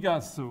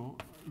 Omega, so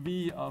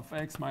V of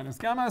x minus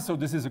gamma. So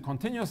this is a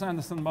continuous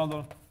Anderson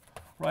model,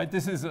 right?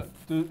 This is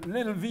the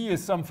little v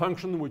is some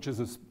function which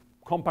is a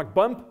compact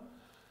bump.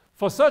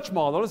 For such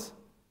models,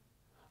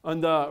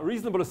 under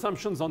reasonable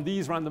assumptions on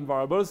these random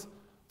variables,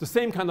 the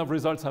same kind of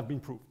results have been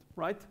proved,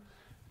 right?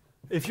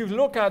 If you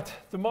look at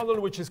the model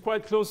which is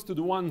quite close to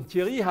the one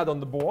Thierry had on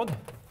the board,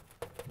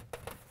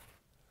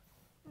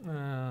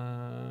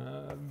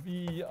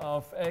 V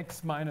of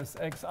x minus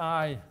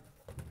xi,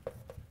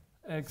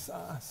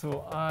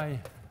 so I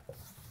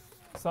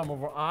sum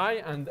over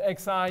I, and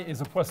xi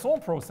is a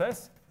Poisson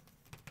process,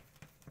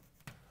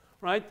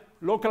 right?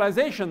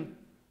 Localization,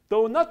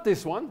 though not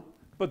this one,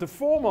 but the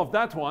form of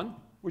that one,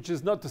 which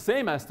is not the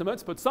same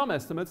estimates, but some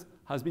estimates,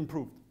 has been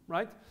proved,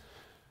 right?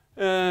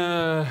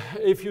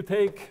 If you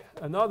take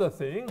another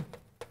thing,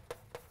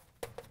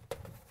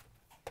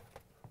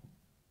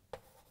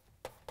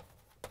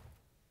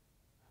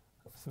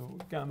 so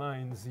gamma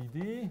in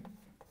ZD,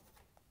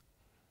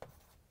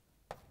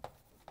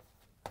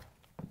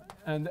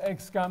 and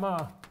x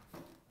gamma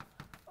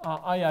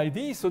are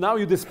IID. So now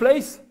you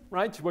displace,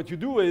 right? What you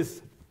do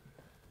is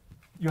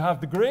you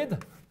have the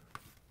grid,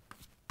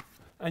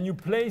 and you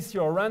place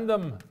your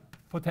random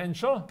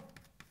potential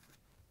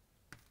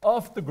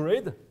off the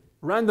grid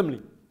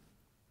randomly,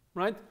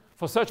 right?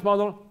 For such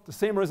model, the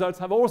same results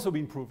have also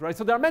been proved, right?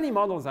 So there are many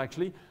models,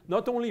 actually,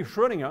 not only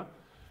Schrödinger.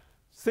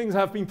 Things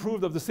have been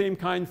proved of the same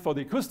kind for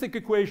the acoustic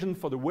equation,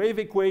 for the wave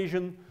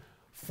equation,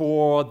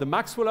 for the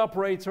Maxwell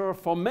operator,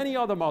 for many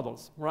other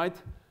models, right?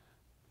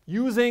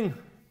 Using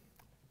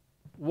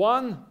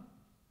one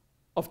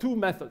of two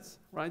methods,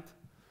 right?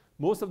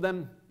 Most of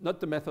them, not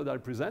the method I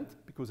present,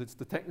 because it's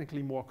the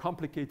technically more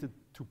complicated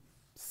to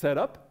set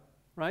up,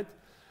 right?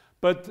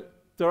 But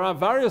there are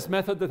various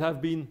methods that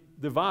have been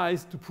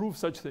devised to prove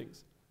such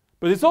things.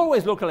 But it's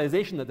always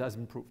localization that has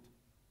been proved,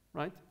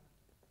 right?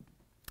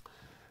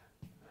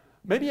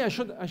 Maybe I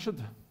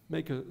should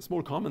make a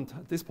small comment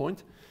at this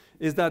point,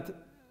 is that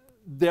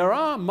there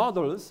are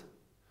models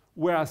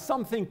where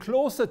something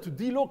closer to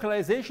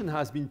delocalization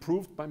has been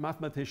proved by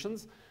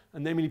mathematicians,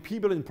 and namely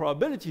people in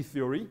probability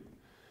theory.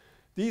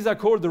 These are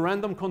called the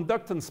random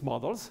conductance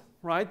models,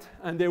 right?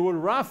 And they will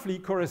roughly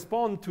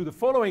correspond to the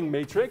following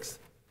matrix.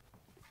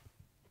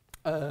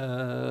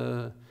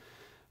 Let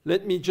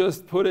me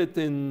just put it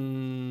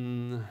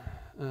in,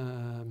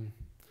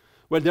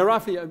 well, they're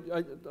roughly,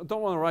 I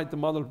don't want to write the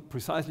model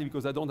precisely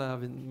because I don't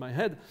have it in my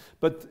head,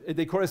 but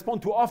they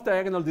correspond to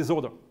off-diagonal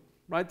disorder,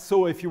 right?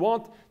 So if you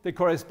want, they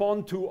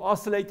correspond to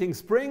oscillating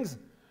springs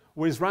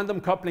with random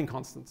coupling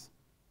constants,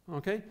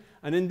 okay?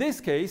 And in this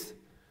case,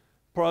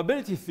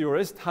 probability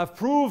theorists have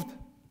proved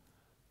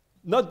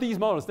not these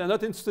models. They're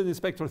not interested in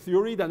spectral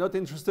theory. They're not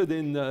interested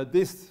in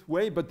this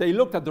way, but they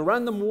looked at the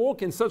random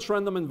walk in such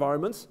random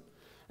environments,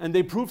 and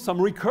they proved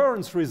some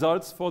recurrence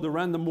results for the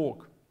random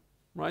walk,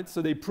 right?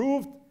 So they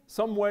proved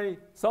some way,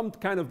 some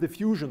kind of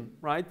diffusion,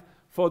 right,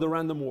 for the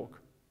random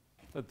walk.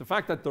 That the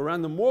fact that the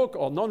random walk,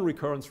 or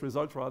non-recurrence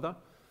result rather,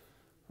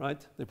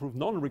 right, they proved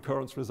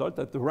non-recurrence result,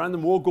 that the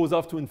random walk goes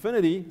off to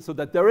infinity, so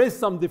that there is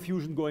some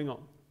diffusion going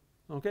on,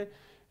 okay?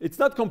 It's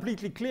not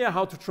completely clear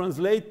how to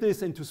translate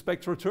this into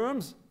spectral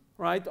terms,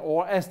 right,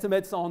 or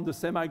estimates on the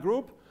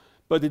semi-group,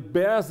 but it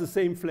bears the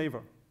same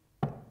flavor.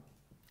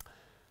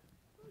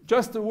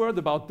 Just a word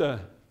about the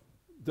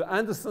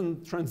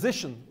Anderson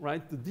transition,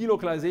 right, the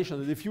delocalization,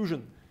 the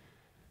diffusion.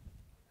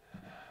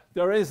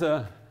 there is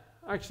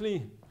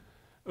actually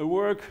a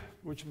work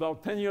which is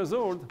about 10 years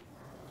old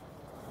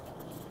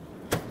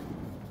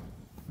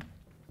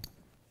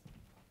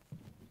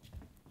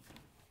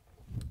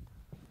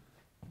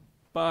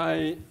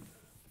by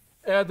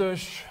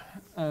Erdős,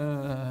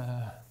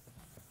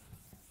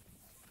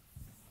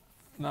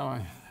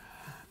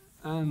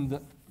 and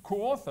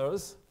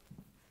co-authors,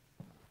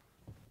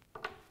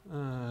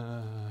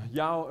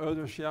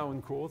 Erdős, Yao,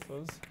 and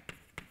co-authors.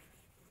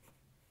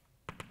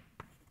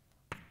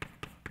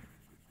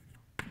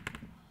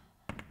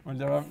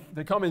 Well,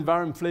 they come in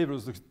variant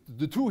flavors.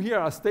 The two here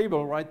are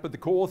stable, right? But the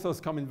co-authors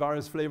come in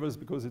various flavors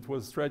because it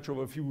was stretched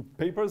over a few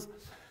papers.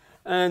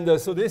 And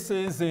so this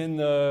is in,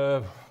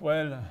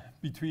 well,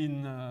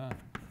 between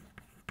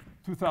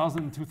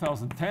 2000 and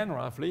 2010,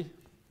 roughly,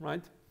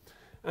 right?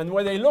 And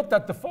when they looked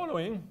at the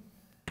following,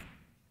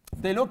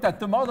 they looked at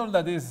the model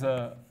that is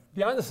the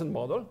Anderson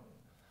model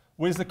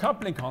with the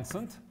coupling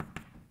constant,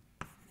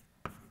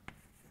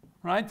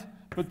 right?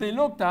 But they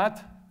looked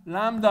at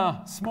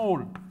lambda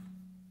small.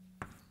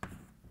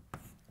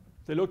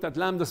 They looked at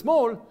lambda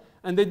small,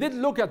 and they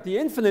didn't look at the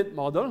infinite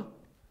model.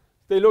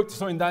 They looked,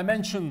 so in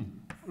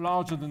dimension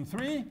larger than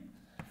 3,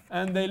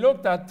 and they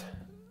looked at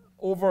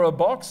over a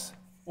box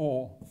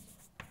or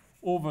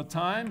over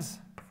times.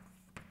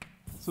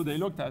 So they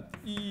looked at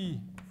e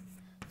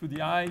to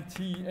the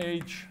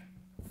ith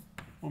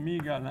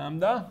omega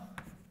lambda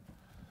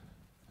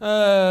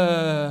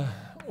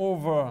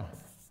over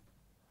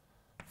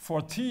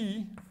for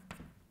t.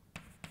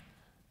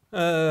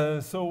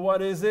 So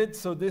what is it?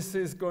 So this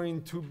is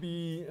going to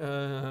be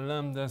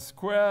lambda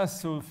square.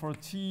 So for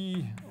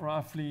t,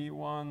 roughly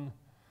 1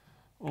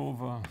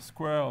 over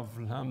square of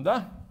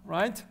lambda,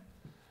 right?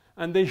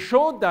 And they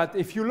showed that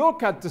if you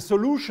look at the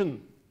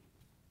solution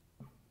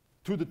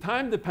to the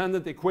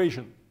time-dependent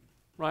equation,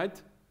 right,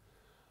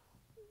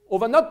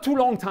 over not too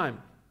long time.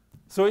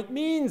 So it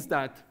means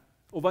that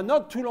over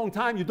not too long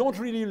time,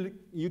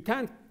 you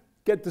can't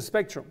get the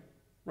spectrum,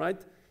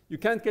 right? You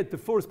can't get the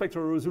full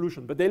spectral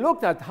resolution. But they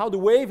looked at how the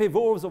wave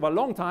evolves over a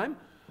long time.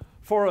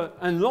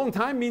 And long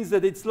time means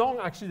that it's long.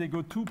 Actually, they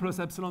go 2 plus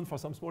epsilon for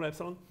some small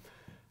epsilon.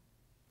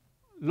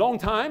 Long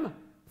time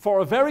for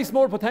a very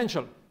small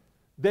potential.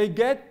 They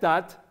get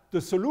that the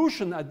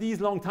solution at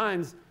these long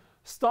times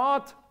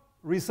start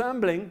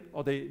resembling,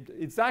 or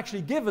it's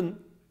actually given,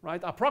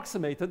 right,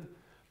 approximated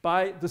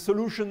by the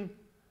solution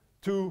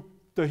to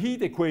the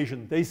heat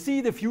equation. They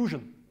see the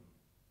fusion,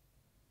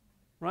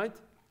 right,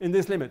 in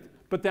this limit.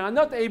 But they are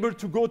not able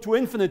to go to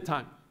infinite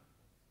time.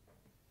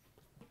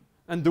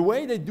 And the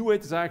way they do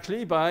it is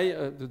actually by,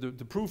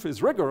 the proof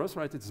is rigorous,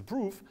 right? It's a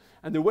proof.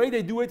 And the way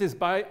they do it is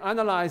by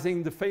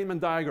analyzing the Feynman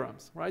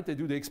diagrams, right? They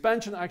do the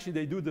expansion. Actually,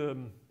 they do the,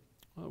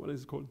 what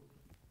is it called?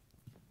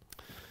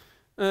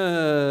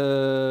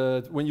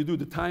 When you do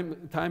the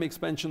time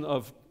expansion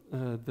of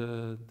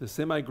the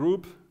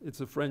semi-group,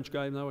 it's a French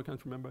guy, now I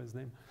can't remember his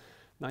name,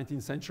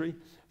 19th century.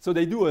 So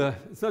they do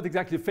it's not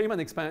exactly Feynman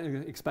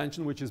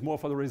expansion, which is more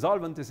for the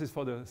resolvent. This is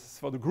for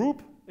the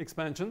group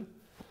expansion.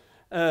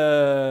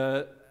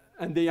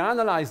 And they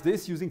analyze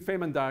this using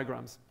Feynman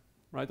diagrams,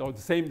 right? Or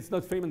the same, it's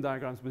not Feynman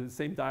diagrams, but the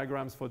same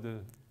diagrams for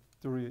the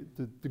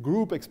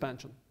group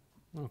expansion,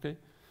 okay?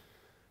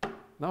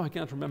 Now I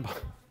can't remember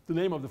the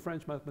name of the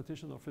French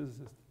mathematician or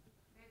physicist.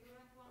 They do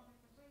rank 1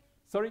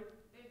 interpretation. Sorry?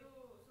 They do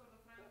sort of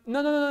rank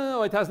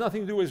No, it has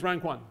nothing to do with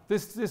rank 1.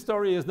 This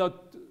story is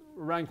not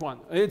rank 1.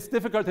 It's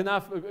difficult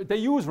enough. They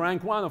use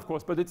rank 1, of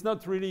course, but it's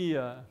not really,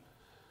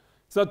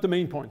 it's not the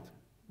main point,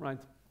 right?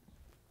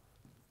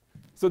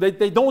 So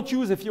they don't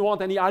use, if you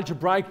want, any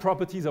algebraic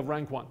properties of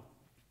rank 1,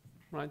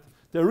 right?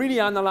 They really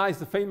analyze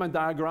the Feynman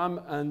diagram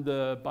and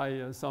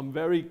by some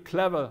very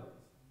clever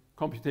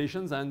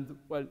computations, and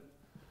well,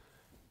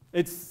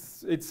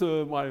 it's a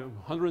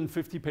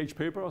 150-page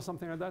paper or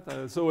something like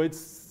that. So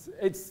it's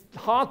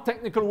hard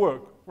technical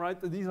work, right?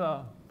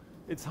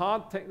 It's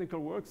hard technical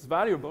work. It's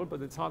valuable,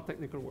 but it's hard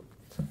technical work.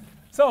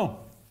 So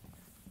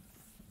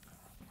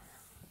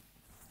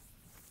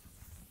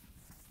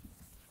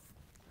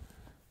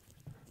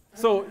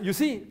you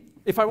see,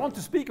 if I want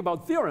to speak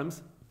about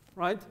theorems,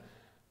 right,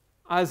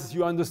 as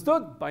you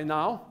understood by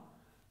now,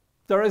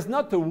 there is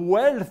not a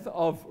wealth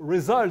of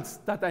results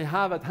that I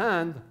have at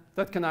hand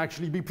that can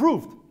actually be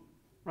proved,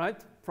 right,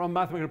 from a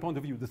mathematical point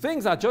of view. The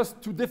things are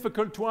just too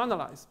difficult to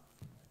analyze.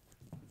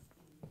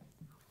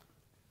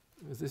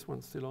 Is this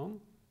one still on?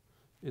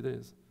 It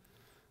is.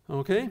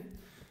 Okay.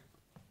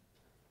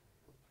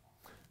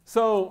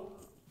 So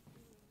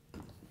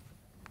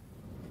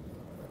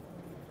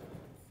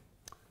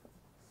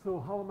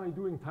how am I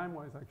doing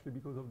time-wise, actually?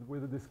 Because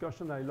with the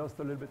discussion, I lost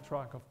a little bit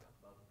track of.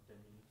 About 10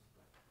 minutes.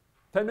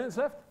 10 minutes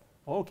left?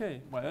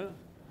 Okay, well,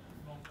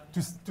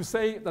 to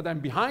say that I'm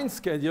behind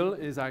schedule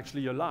is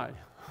actually a lie.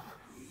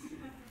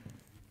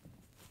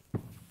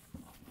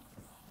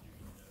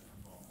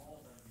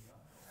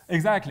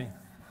 Exactly.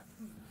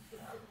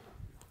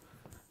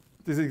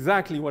 This is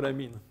exactly what I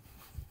mean.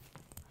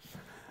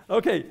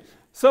 Okay,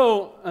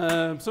 so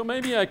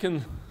maybe I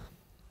can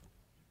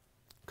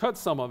cut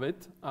some of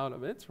it out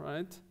of it,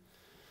 right?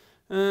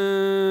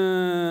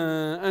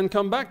 And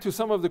come back to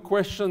some of the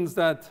questions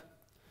that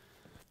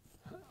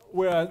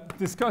we're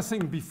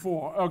discussing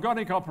before.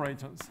 Ergodic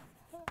operators.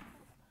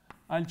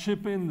 I'll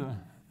chip in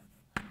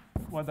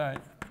what I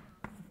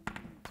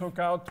took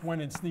out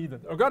when it's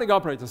needed. Ergodic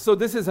operators. So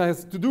this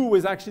has to do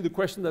with actually the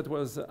question that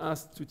was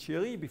asked to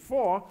Thierry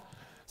before.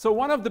 So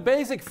one of the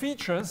basic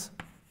features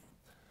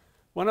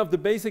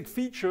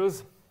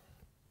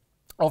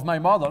of my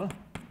model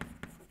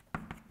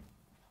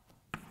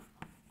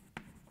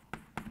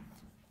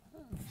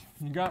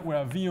you got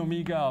where V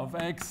omega of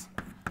x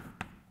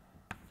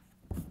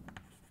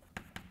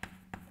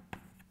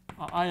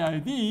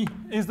IID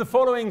is the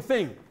following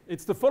thing.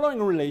 It's the following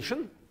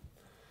relation,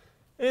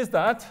 is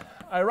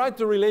that I write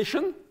the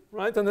relation,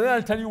 right, and then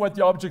I'll tell you what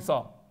the objects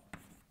are.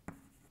 So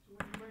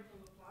when you write the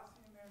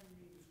Laplacian there, you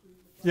mean discrete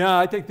Laplacian? Yeah,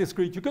 I take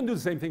discrete. You can do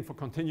the same thing for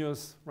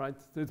continuous, right?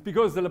 It's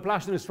because the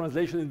Laplacian is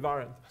translation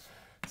invariant.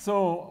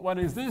 So what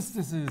is this?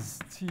 This is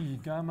T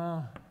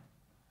gamma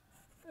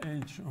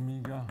H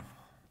omega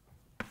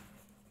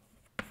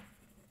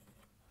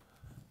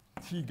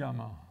T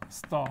gamma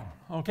star,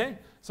 okay?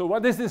 So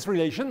what is this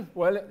relation?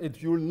 Well,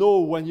 you'll know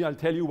when I'll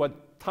tell you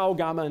what tau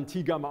gamma and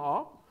T gamma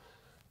are.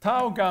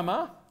 Tau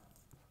gamma,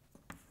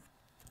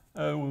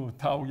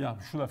 tau, yeah,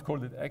 should have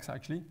called it X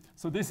actually.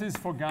 So this is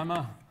for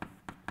gamma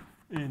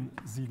in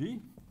ZD.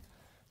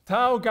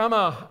 Tau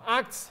gamma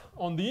acts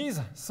on these,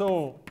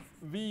 so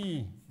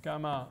V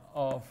gamma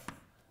of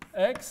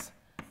X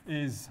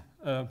is,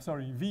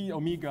 V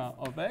omega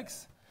of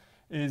X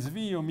is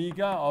V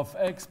omega of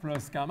X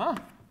plus gamma,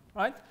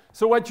 right?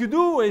 So what you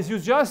do is you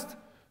just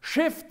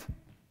shift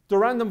the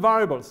random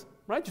variables,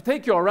 right? You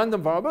take your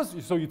random variables,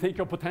 so you take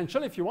your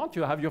potential if you want,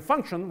 you have your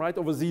function, right,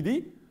 over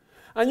ZD,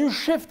 and you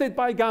shift it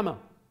by gamma,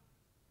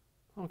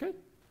 okay?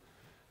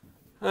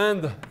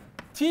 And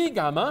T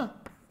gamma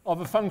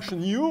of a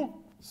function U,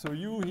 so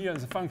U here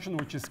is a function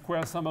which is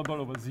square summable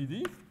over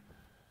ZD,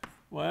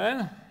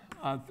 well,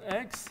 at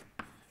X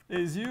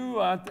is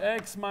U at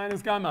X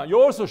minus gamma.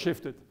 You also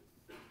shift it,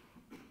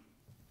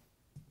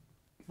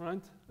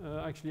 right?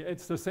 Actually,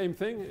 it's the same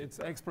thing. It's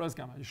X plus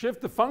gamma. You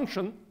shift the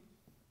function,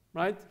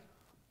 right?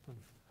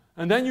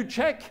 And then you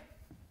check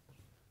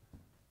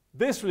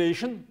this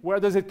relation. Where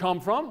does it come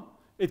from?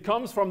 It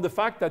comes from the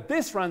fact that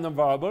this random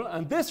variable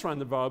and this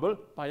random variable,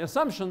 by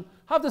assumption,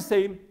 have the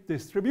same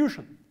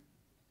distribution,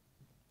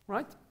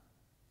 right?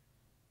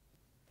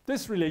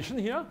 This relation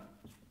here,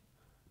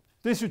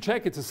 this you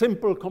check. It's a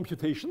simple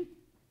computation,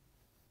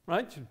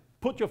 right? You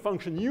put your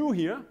function u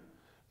here.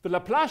 The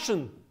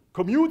Laplacian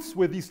commutes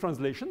with these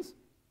translations,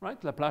 right?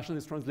 Laplacian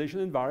is translation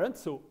invariant.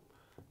 So,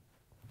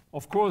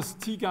 of course,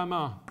 T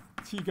gamma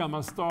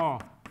star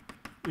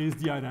is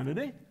the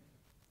identity,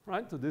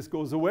 right? So this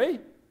goes away,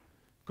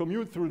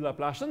 commute through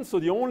Laplacian. So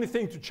the only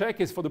thing to check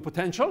is for the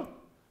potential.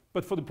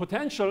 But for the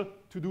potential,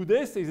 to do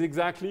this is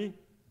exactly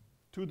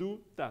to do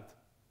that,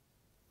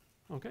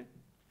 okay?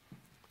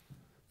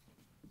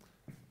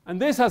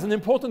 And this has an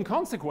important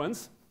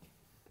consequence.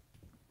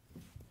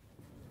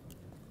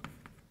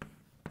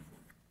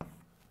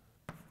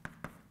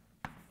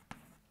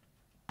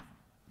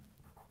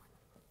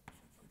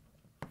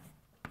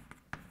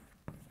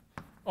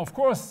 Of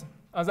course,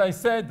 as I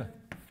said,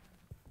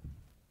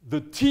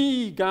 the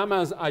T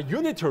gammas are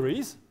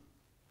unitaries,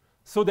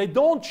 so they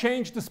don't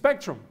change the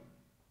spectrum,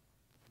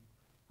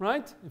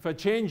 right? If I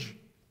change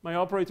my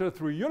operator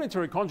through a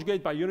unitary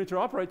conjugate by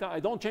unitary operator, I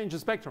don't change the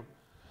spectrum.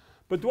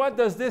 But what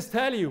does this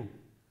tell you?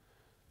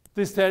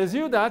 This tells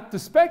you that the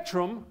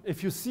spectrum,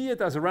 if you see it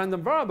as a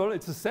random variable,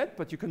 it's a set,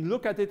 but you can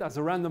look at it as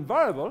a random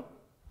variable,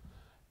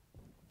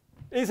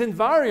 is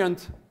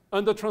invariant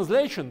under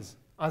translations.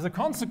 As a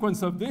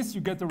consequence of this, you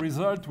get a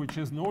result which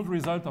is an old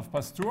result of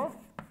Pasteur,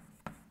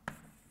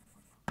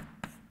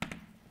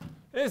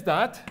 is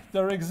that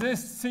there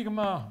exists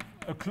sigma,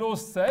 a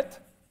closed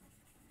set,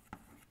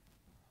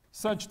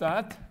 such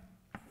that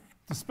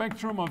the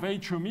spectrum of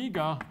H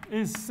omega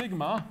is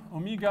sigma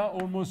omega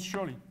almost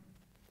surely.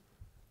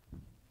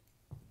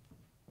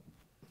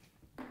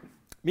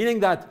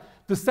 Meaning that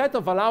the set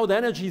of allowed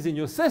energies in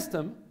your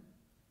system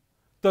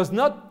does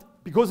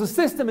not, because the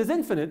system is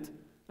infinite,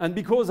 and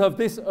because of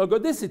this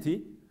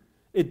ergodicity,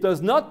 it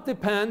does not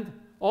depend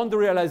on the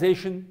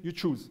realization you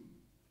choose.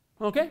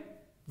 Okay?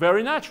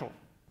 Very natural.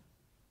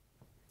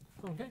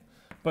 Okay?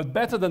 But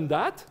better than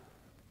that,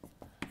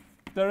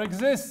 there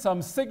exists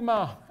some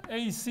sigma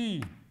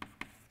AC,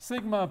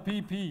 sigma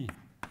PP,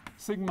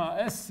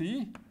 sigma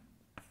SC,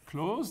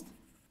 closed,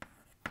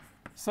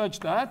 such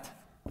that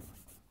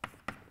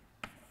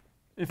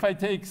if I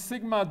take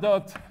sigma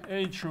dot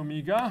H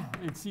omega,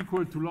 it's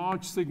equal to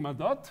large sigma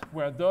dot,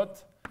 where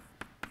dot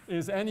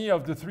is any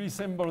of the three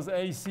symbols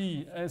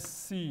AC,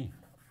 SC,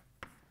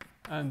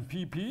 and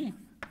PP.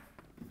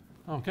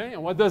 Okay,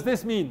 and what does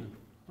this mean?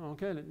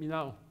 Okay, let me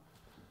now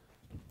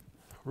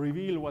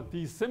reveal what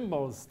these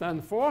symbols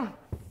stand for.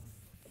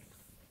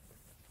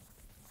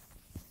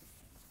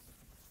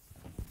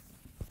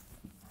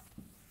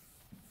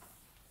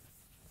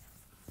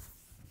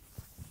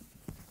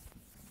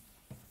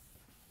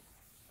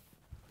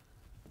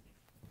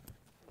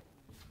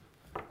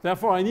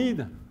 Therefore, I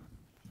need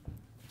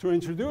to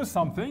introduce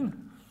something.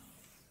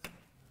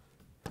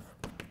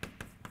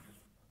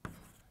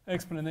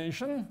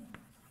 Explanation.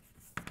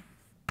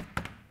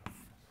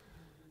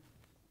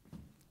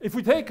 If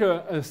we take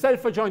a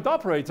self-adjoint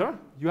operator,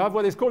 you have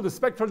what is called a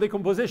spectral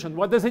decomposition.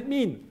 What does it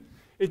mean?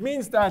 It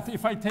means that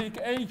if I take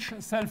H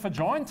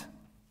self-adjoint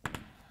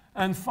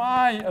and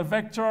phi a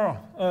vector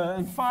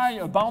and phi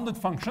a bounded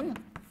function,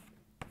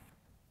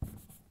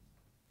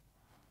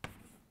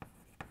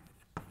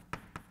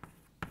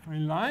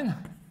 in line,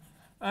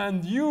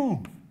 and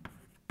U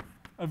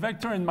a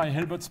vector in my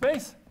Hilbert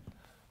space,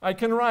 I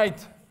can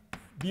write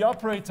the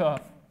operator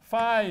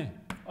phi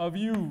of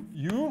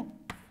U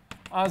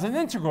as an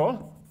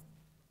integral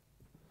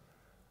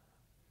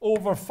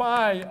over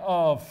phi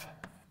of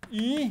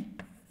E,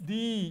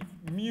 D,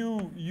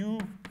 mu, U,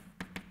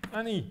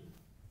 and E,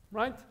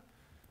 right?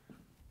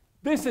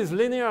 This is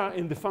linear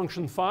in the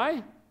function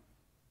phi,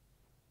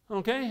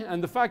 okay?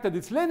 And the fact that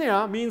it's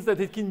linear means that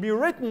it can be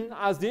written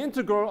as the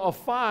integral of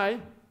phi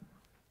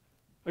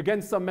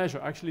against some measure.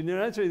 Actually,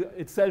 linearity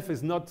itself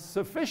is not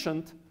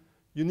sufficient.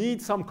 You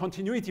need some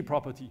continuity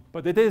property,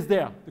 but it is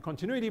there. The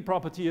continuity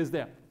property is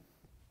there.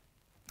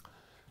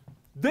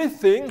 This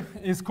thing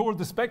is called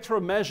the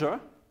spectral measure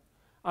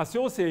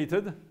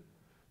associated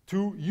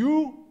to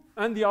U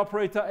and the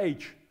operator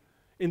H.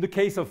 In the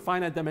case of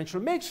finite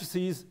dimensional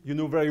matrices, you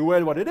know very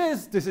well what it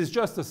is. This is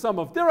just a sum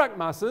of Dirac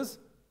masses,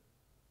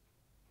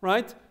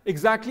 right?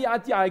 Exactly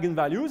at the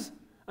eigenvalues.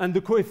 And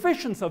the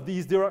coefficients of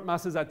these Dirac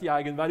masses at the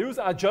eigenvalues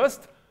are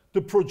just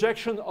the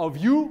projection of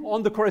U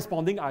on the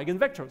corresponding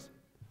eigenvectors.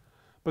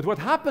 But what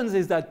happens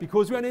is that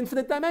because we're in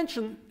infinite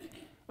dimension,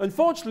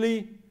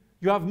 unfortunately,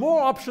 you have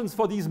more options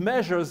for these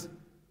measures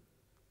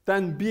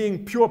than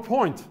being pure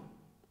point.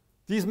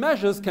 These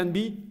measures can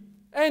be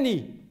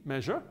any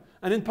measure.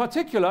 And in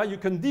particular, you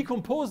can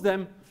decompose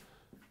them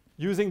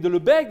using the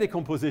Lebesgue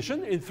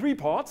decomposition in 3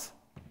 parts,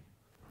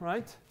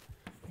 right?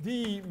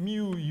 D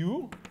mu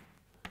U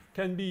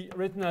can be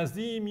written as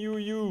D mu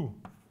U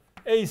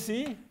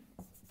AC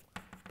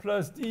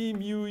plus D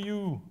mu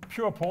U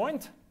pure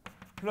point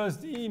plus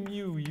D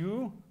mu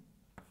U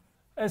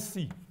SC.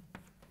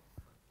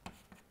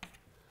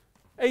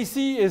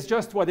 AC is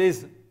just what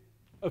is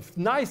a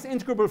nice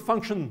integrable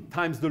function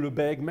times the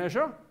Lebesgue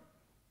measure,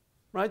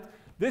 right?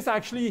 This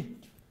actually,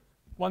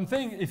 one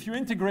thing, if you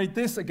integrate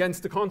this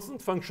against the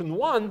constant function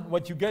 1,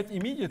 what you get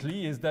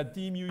immediately is that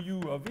d mu u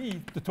of E,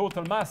 the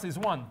total mass is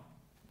 1,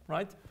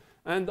 right?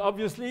 And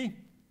obviously,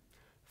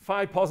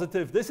 phi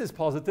positive, this is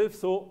positive,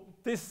 so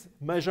this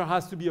measure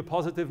has to be a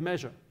positive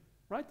measure,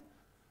 right?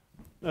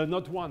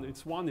 Not 1,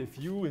 it's 1 if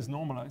U is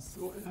normalized.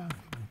 So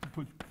to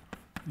put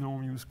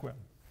norm U squared.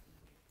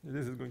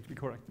 This is going to be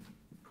correct,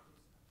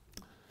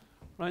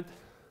 right?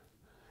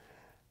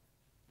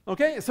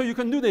 Okay, so you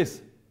can do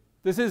this.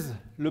 This is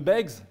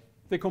Lebesgue's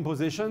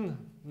decomposition,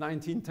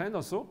 1910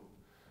 or so,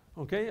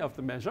 okay, of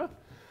the measure.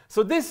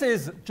 So this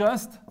is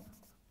just,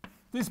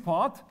 this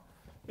part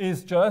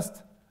is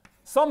just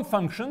some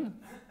function,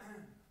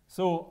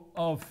 so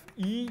of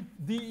E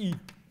dE.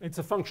 It's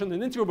a function,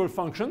 an integrable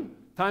function,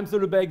 times the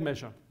Lebesgue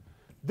measure.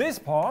 This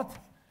part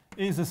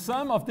is a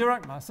sum of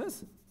Dirac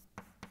masses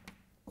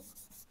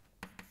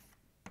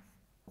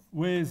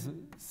with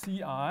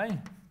Ci,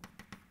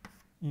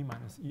 E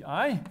minus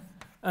Ei,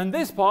 and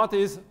this part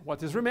is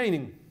what is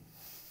remaining,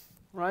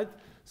 right?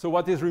 So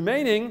what is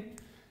remaining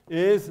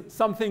is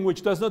something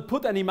which does not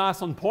put any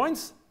mass on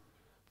points,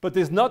 but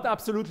is not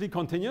absolutely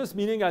continuous,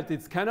 meaning that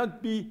it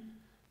cannot be,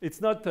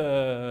 it's not,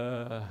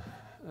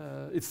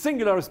 it's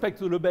singular respect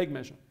to the Lebesgue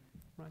measure,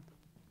 right?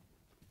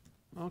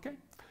 Okay?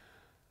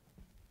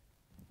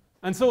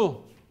 And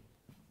so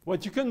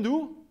what you can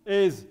do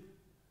is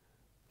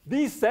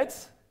these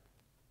sets,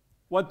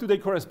 what do they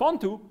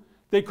correspond to?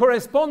 They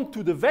correspond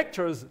to the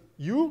vectors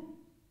U,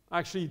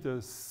 actually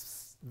the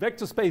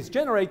vector space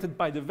generated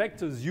by the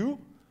vectors U,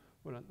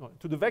 well, no,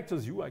 to the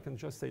vectors U, I can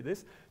just say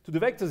this, to the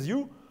vectors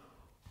U,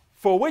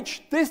 for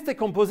which this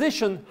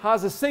decomposition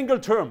has a single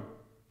term.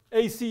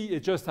 AC, it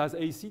just has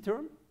AC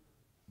term.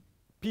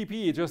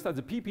 PP, it just has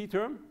a PP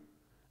term.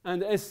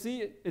 And SC,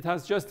 it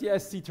has just the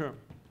SC term.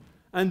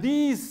 And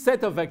these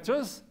set of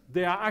vectors,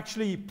 they are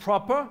actually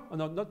proper,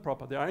 no, not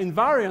proper, they are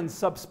invariant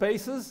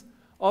subspaces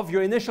of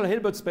your initial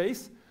Hilbert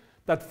space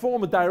that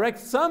form a direct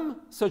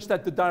sum such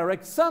that the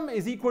direct sum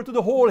is equal to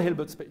the whole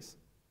Hilbert space.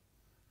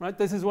 Right?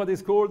 This is what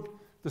is called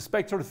the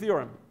spectral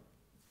theorem.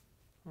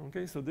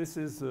 Okay, so this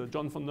is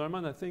John von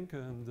Neumann, I think.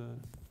 And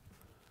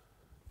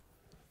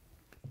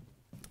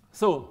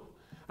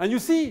and you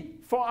see,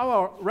 for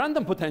our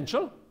random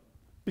potential,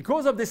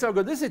 because of this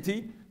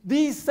ergodicity,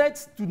 these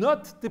sets do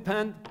not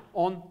depend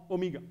on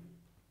omega.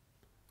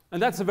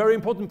 And that's a very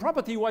important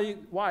property.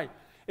 Why?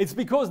 It's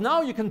because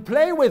now you can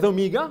play with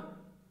omega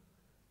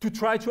to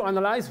try to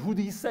analyze who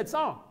these sets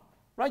are.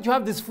 Right? You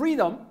have this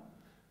freedom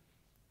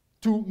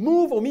to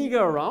move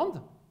omega around.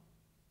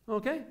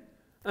 Okay?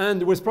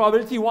 And with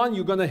probability 1,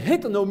 you're going to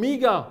hit an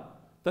omega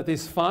that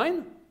is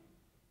fine.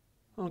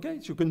 Okay?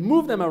 So you can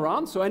move them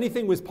around. So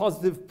anything with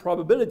positive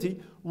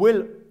probability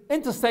will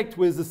intersect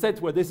with the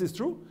set where this is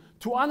true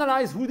to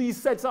analyze who these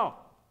sets are,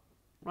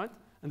 right?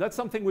 And that's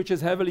something which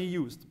is heavily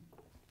used.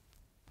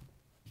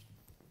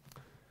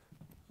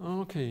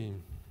 Okay.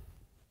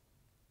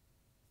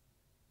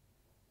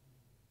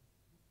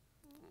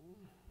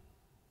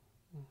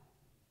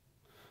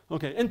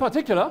 Okay, in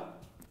particular,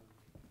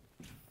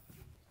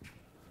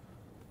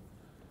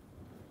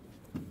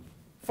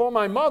 for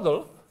my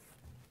model,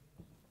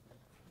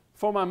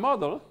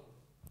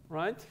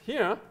 right,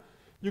 here,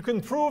 you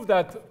can prove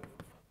that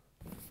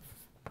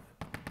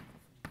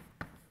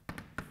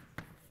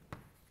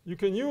you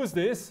can use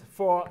this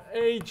for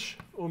h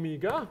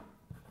omega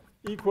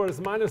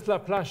equals minus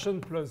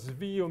Laplacian plus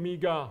v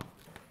omega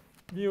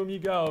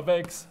of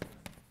x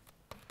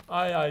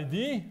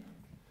iid.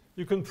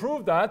 You can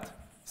prove that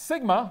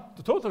sigma,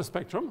 the total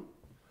spectrum,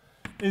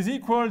 is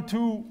equal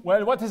to,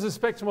 well, what is the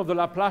spectrum of the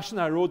Laplacian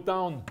I wrote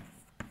down?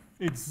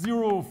 It's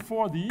 0,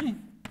 4D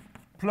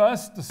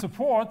plus the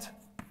support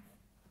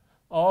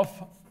of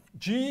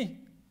G,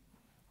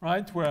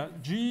 right, where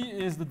G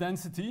is the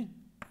density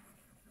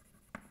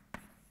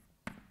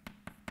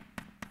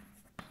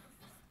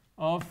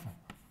of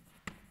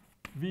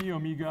V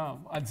omega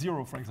at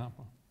 0, for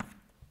example.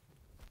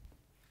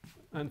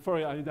 And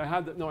sorry, I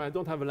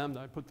don't have a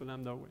lambda. I put the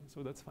lambda away,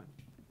 so that's fine.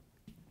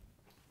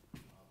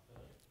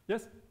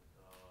 Yes?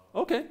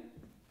 Okay.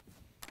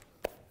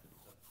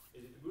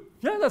 Is it good?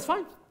 Yeah, that's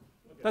fine.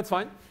 Okay. That's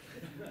fine.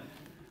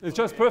 It's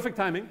just perfect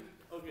timing.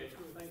 Okay,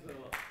 cool. Thanks a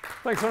lot.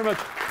 Thanks very much.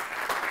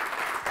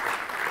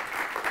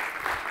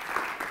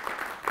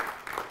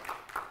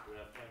 We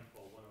have time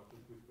for one or two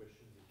quick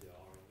questions if there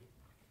are any.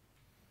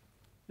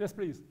 Yes,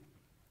 please.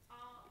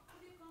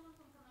 Could you comment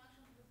on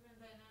connections between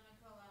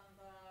dynamical and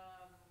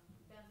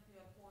density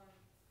of point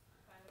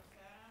kind of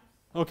theorems?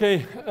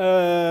 Okay,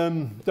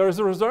 there is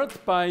a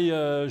result by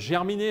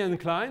Germinet and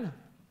Klein,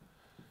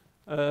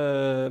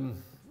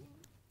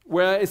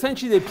 where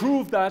essentially they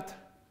prove that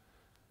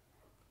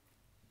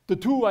the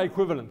two are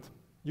equivalent.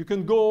 You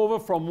can go over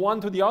from one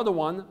to the other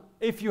one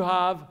if you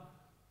have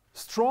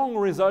strong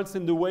results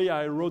in the way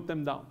I wrote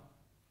them down.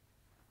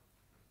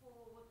 For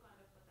what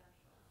kind of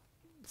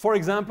potential? For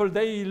example,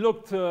 they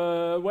looked,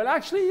 well,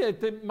 actually,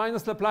 at the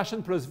minus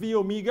Laplacian plus V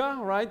omega,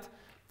 right?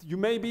 You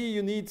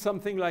need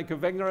something like a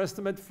Wegener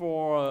estimate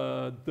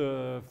for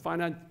the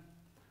finite,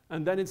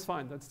 and then it's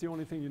fine. That's the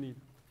only thing you need.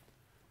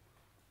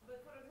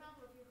 But for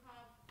example, if you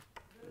have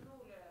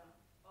Bernoulli,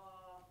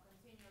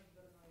 continuous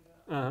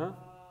Bernoulli,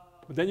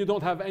 But then you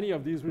don't have any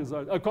of these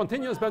results.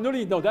 Continuous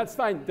Bernoulli, no, that's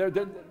fine.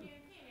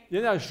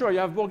 Yeah, sure, you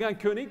have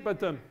Bourgain-Koenig,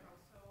 but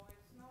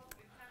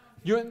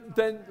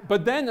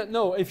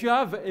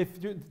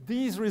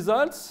these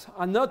results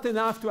are not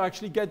enough to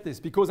actually get this,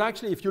 because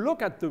actually if you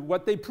look at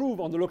what they prove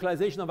on the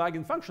localization of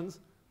eigenfunctions,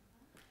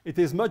 it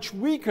is much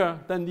weaker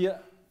than the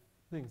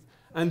things.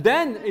 And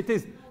then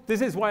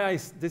this is why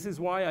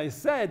I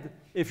said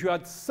if you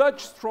had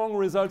such strong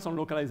results on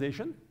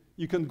localization,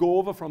 you can go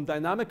over from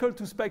dynamical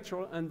to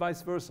spectral and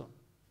vice versa,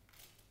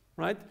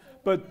 right?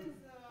 But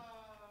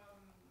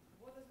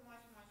what is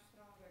much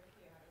stronger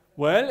here?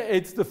 well,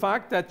 it's the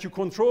fact that you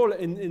control,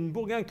 in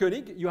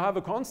Bourgain-Koenig, you have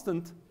a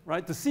constant,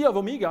 right? The C of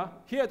omega,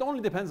 here it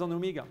only depends on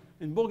omega.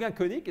 In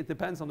Bourgain-Koenig, it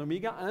depends on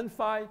omega and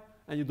phi,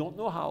 and you don't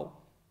know how.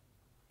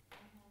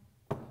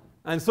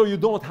 And so you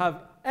don't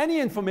have any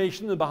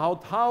information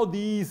about how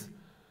these,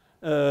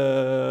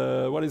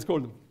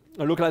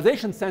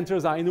 localization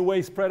centers are in a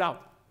way spread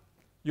out.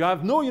 You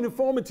have no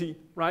uniformity,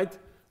 right?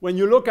 When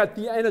you look at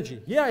the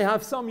energy. Here I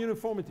have some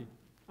uniformity.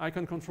 I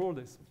can control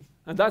this.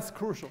 And that's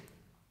crucial.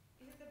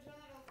 Is it a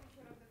general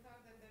feature of the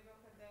fact that they look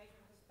at the edge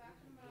of the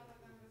spectrum rather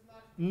than with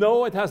large?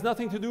 No, it has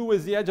nothing to do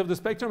with the edge of the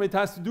spectrum. It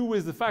has to do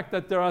with the fact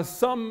that there are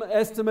some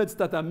estimates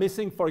that are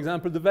missing, for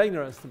example, the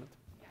Wegener estimate.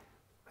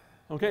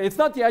 Yeah. Okay, it's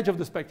not the edge of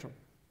the spectrum.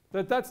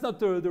 That's not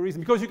the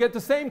reason, because you get the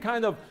same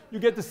kind of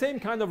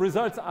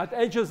results at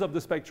edges of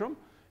the spectrum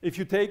if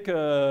you take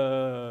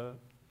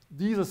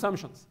these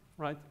assumptions,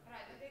 right?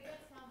 Right, and they get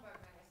some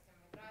Wegener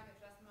estimate, right? It's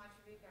just much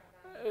weaker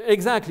than.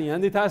 Exactly,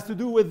 and it has to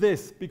do with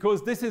this,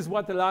 because this is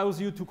what allows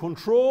you to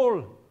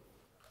control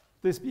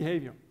this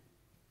behavior,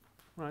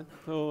 right?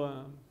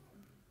 So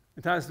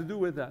it has to do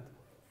with that.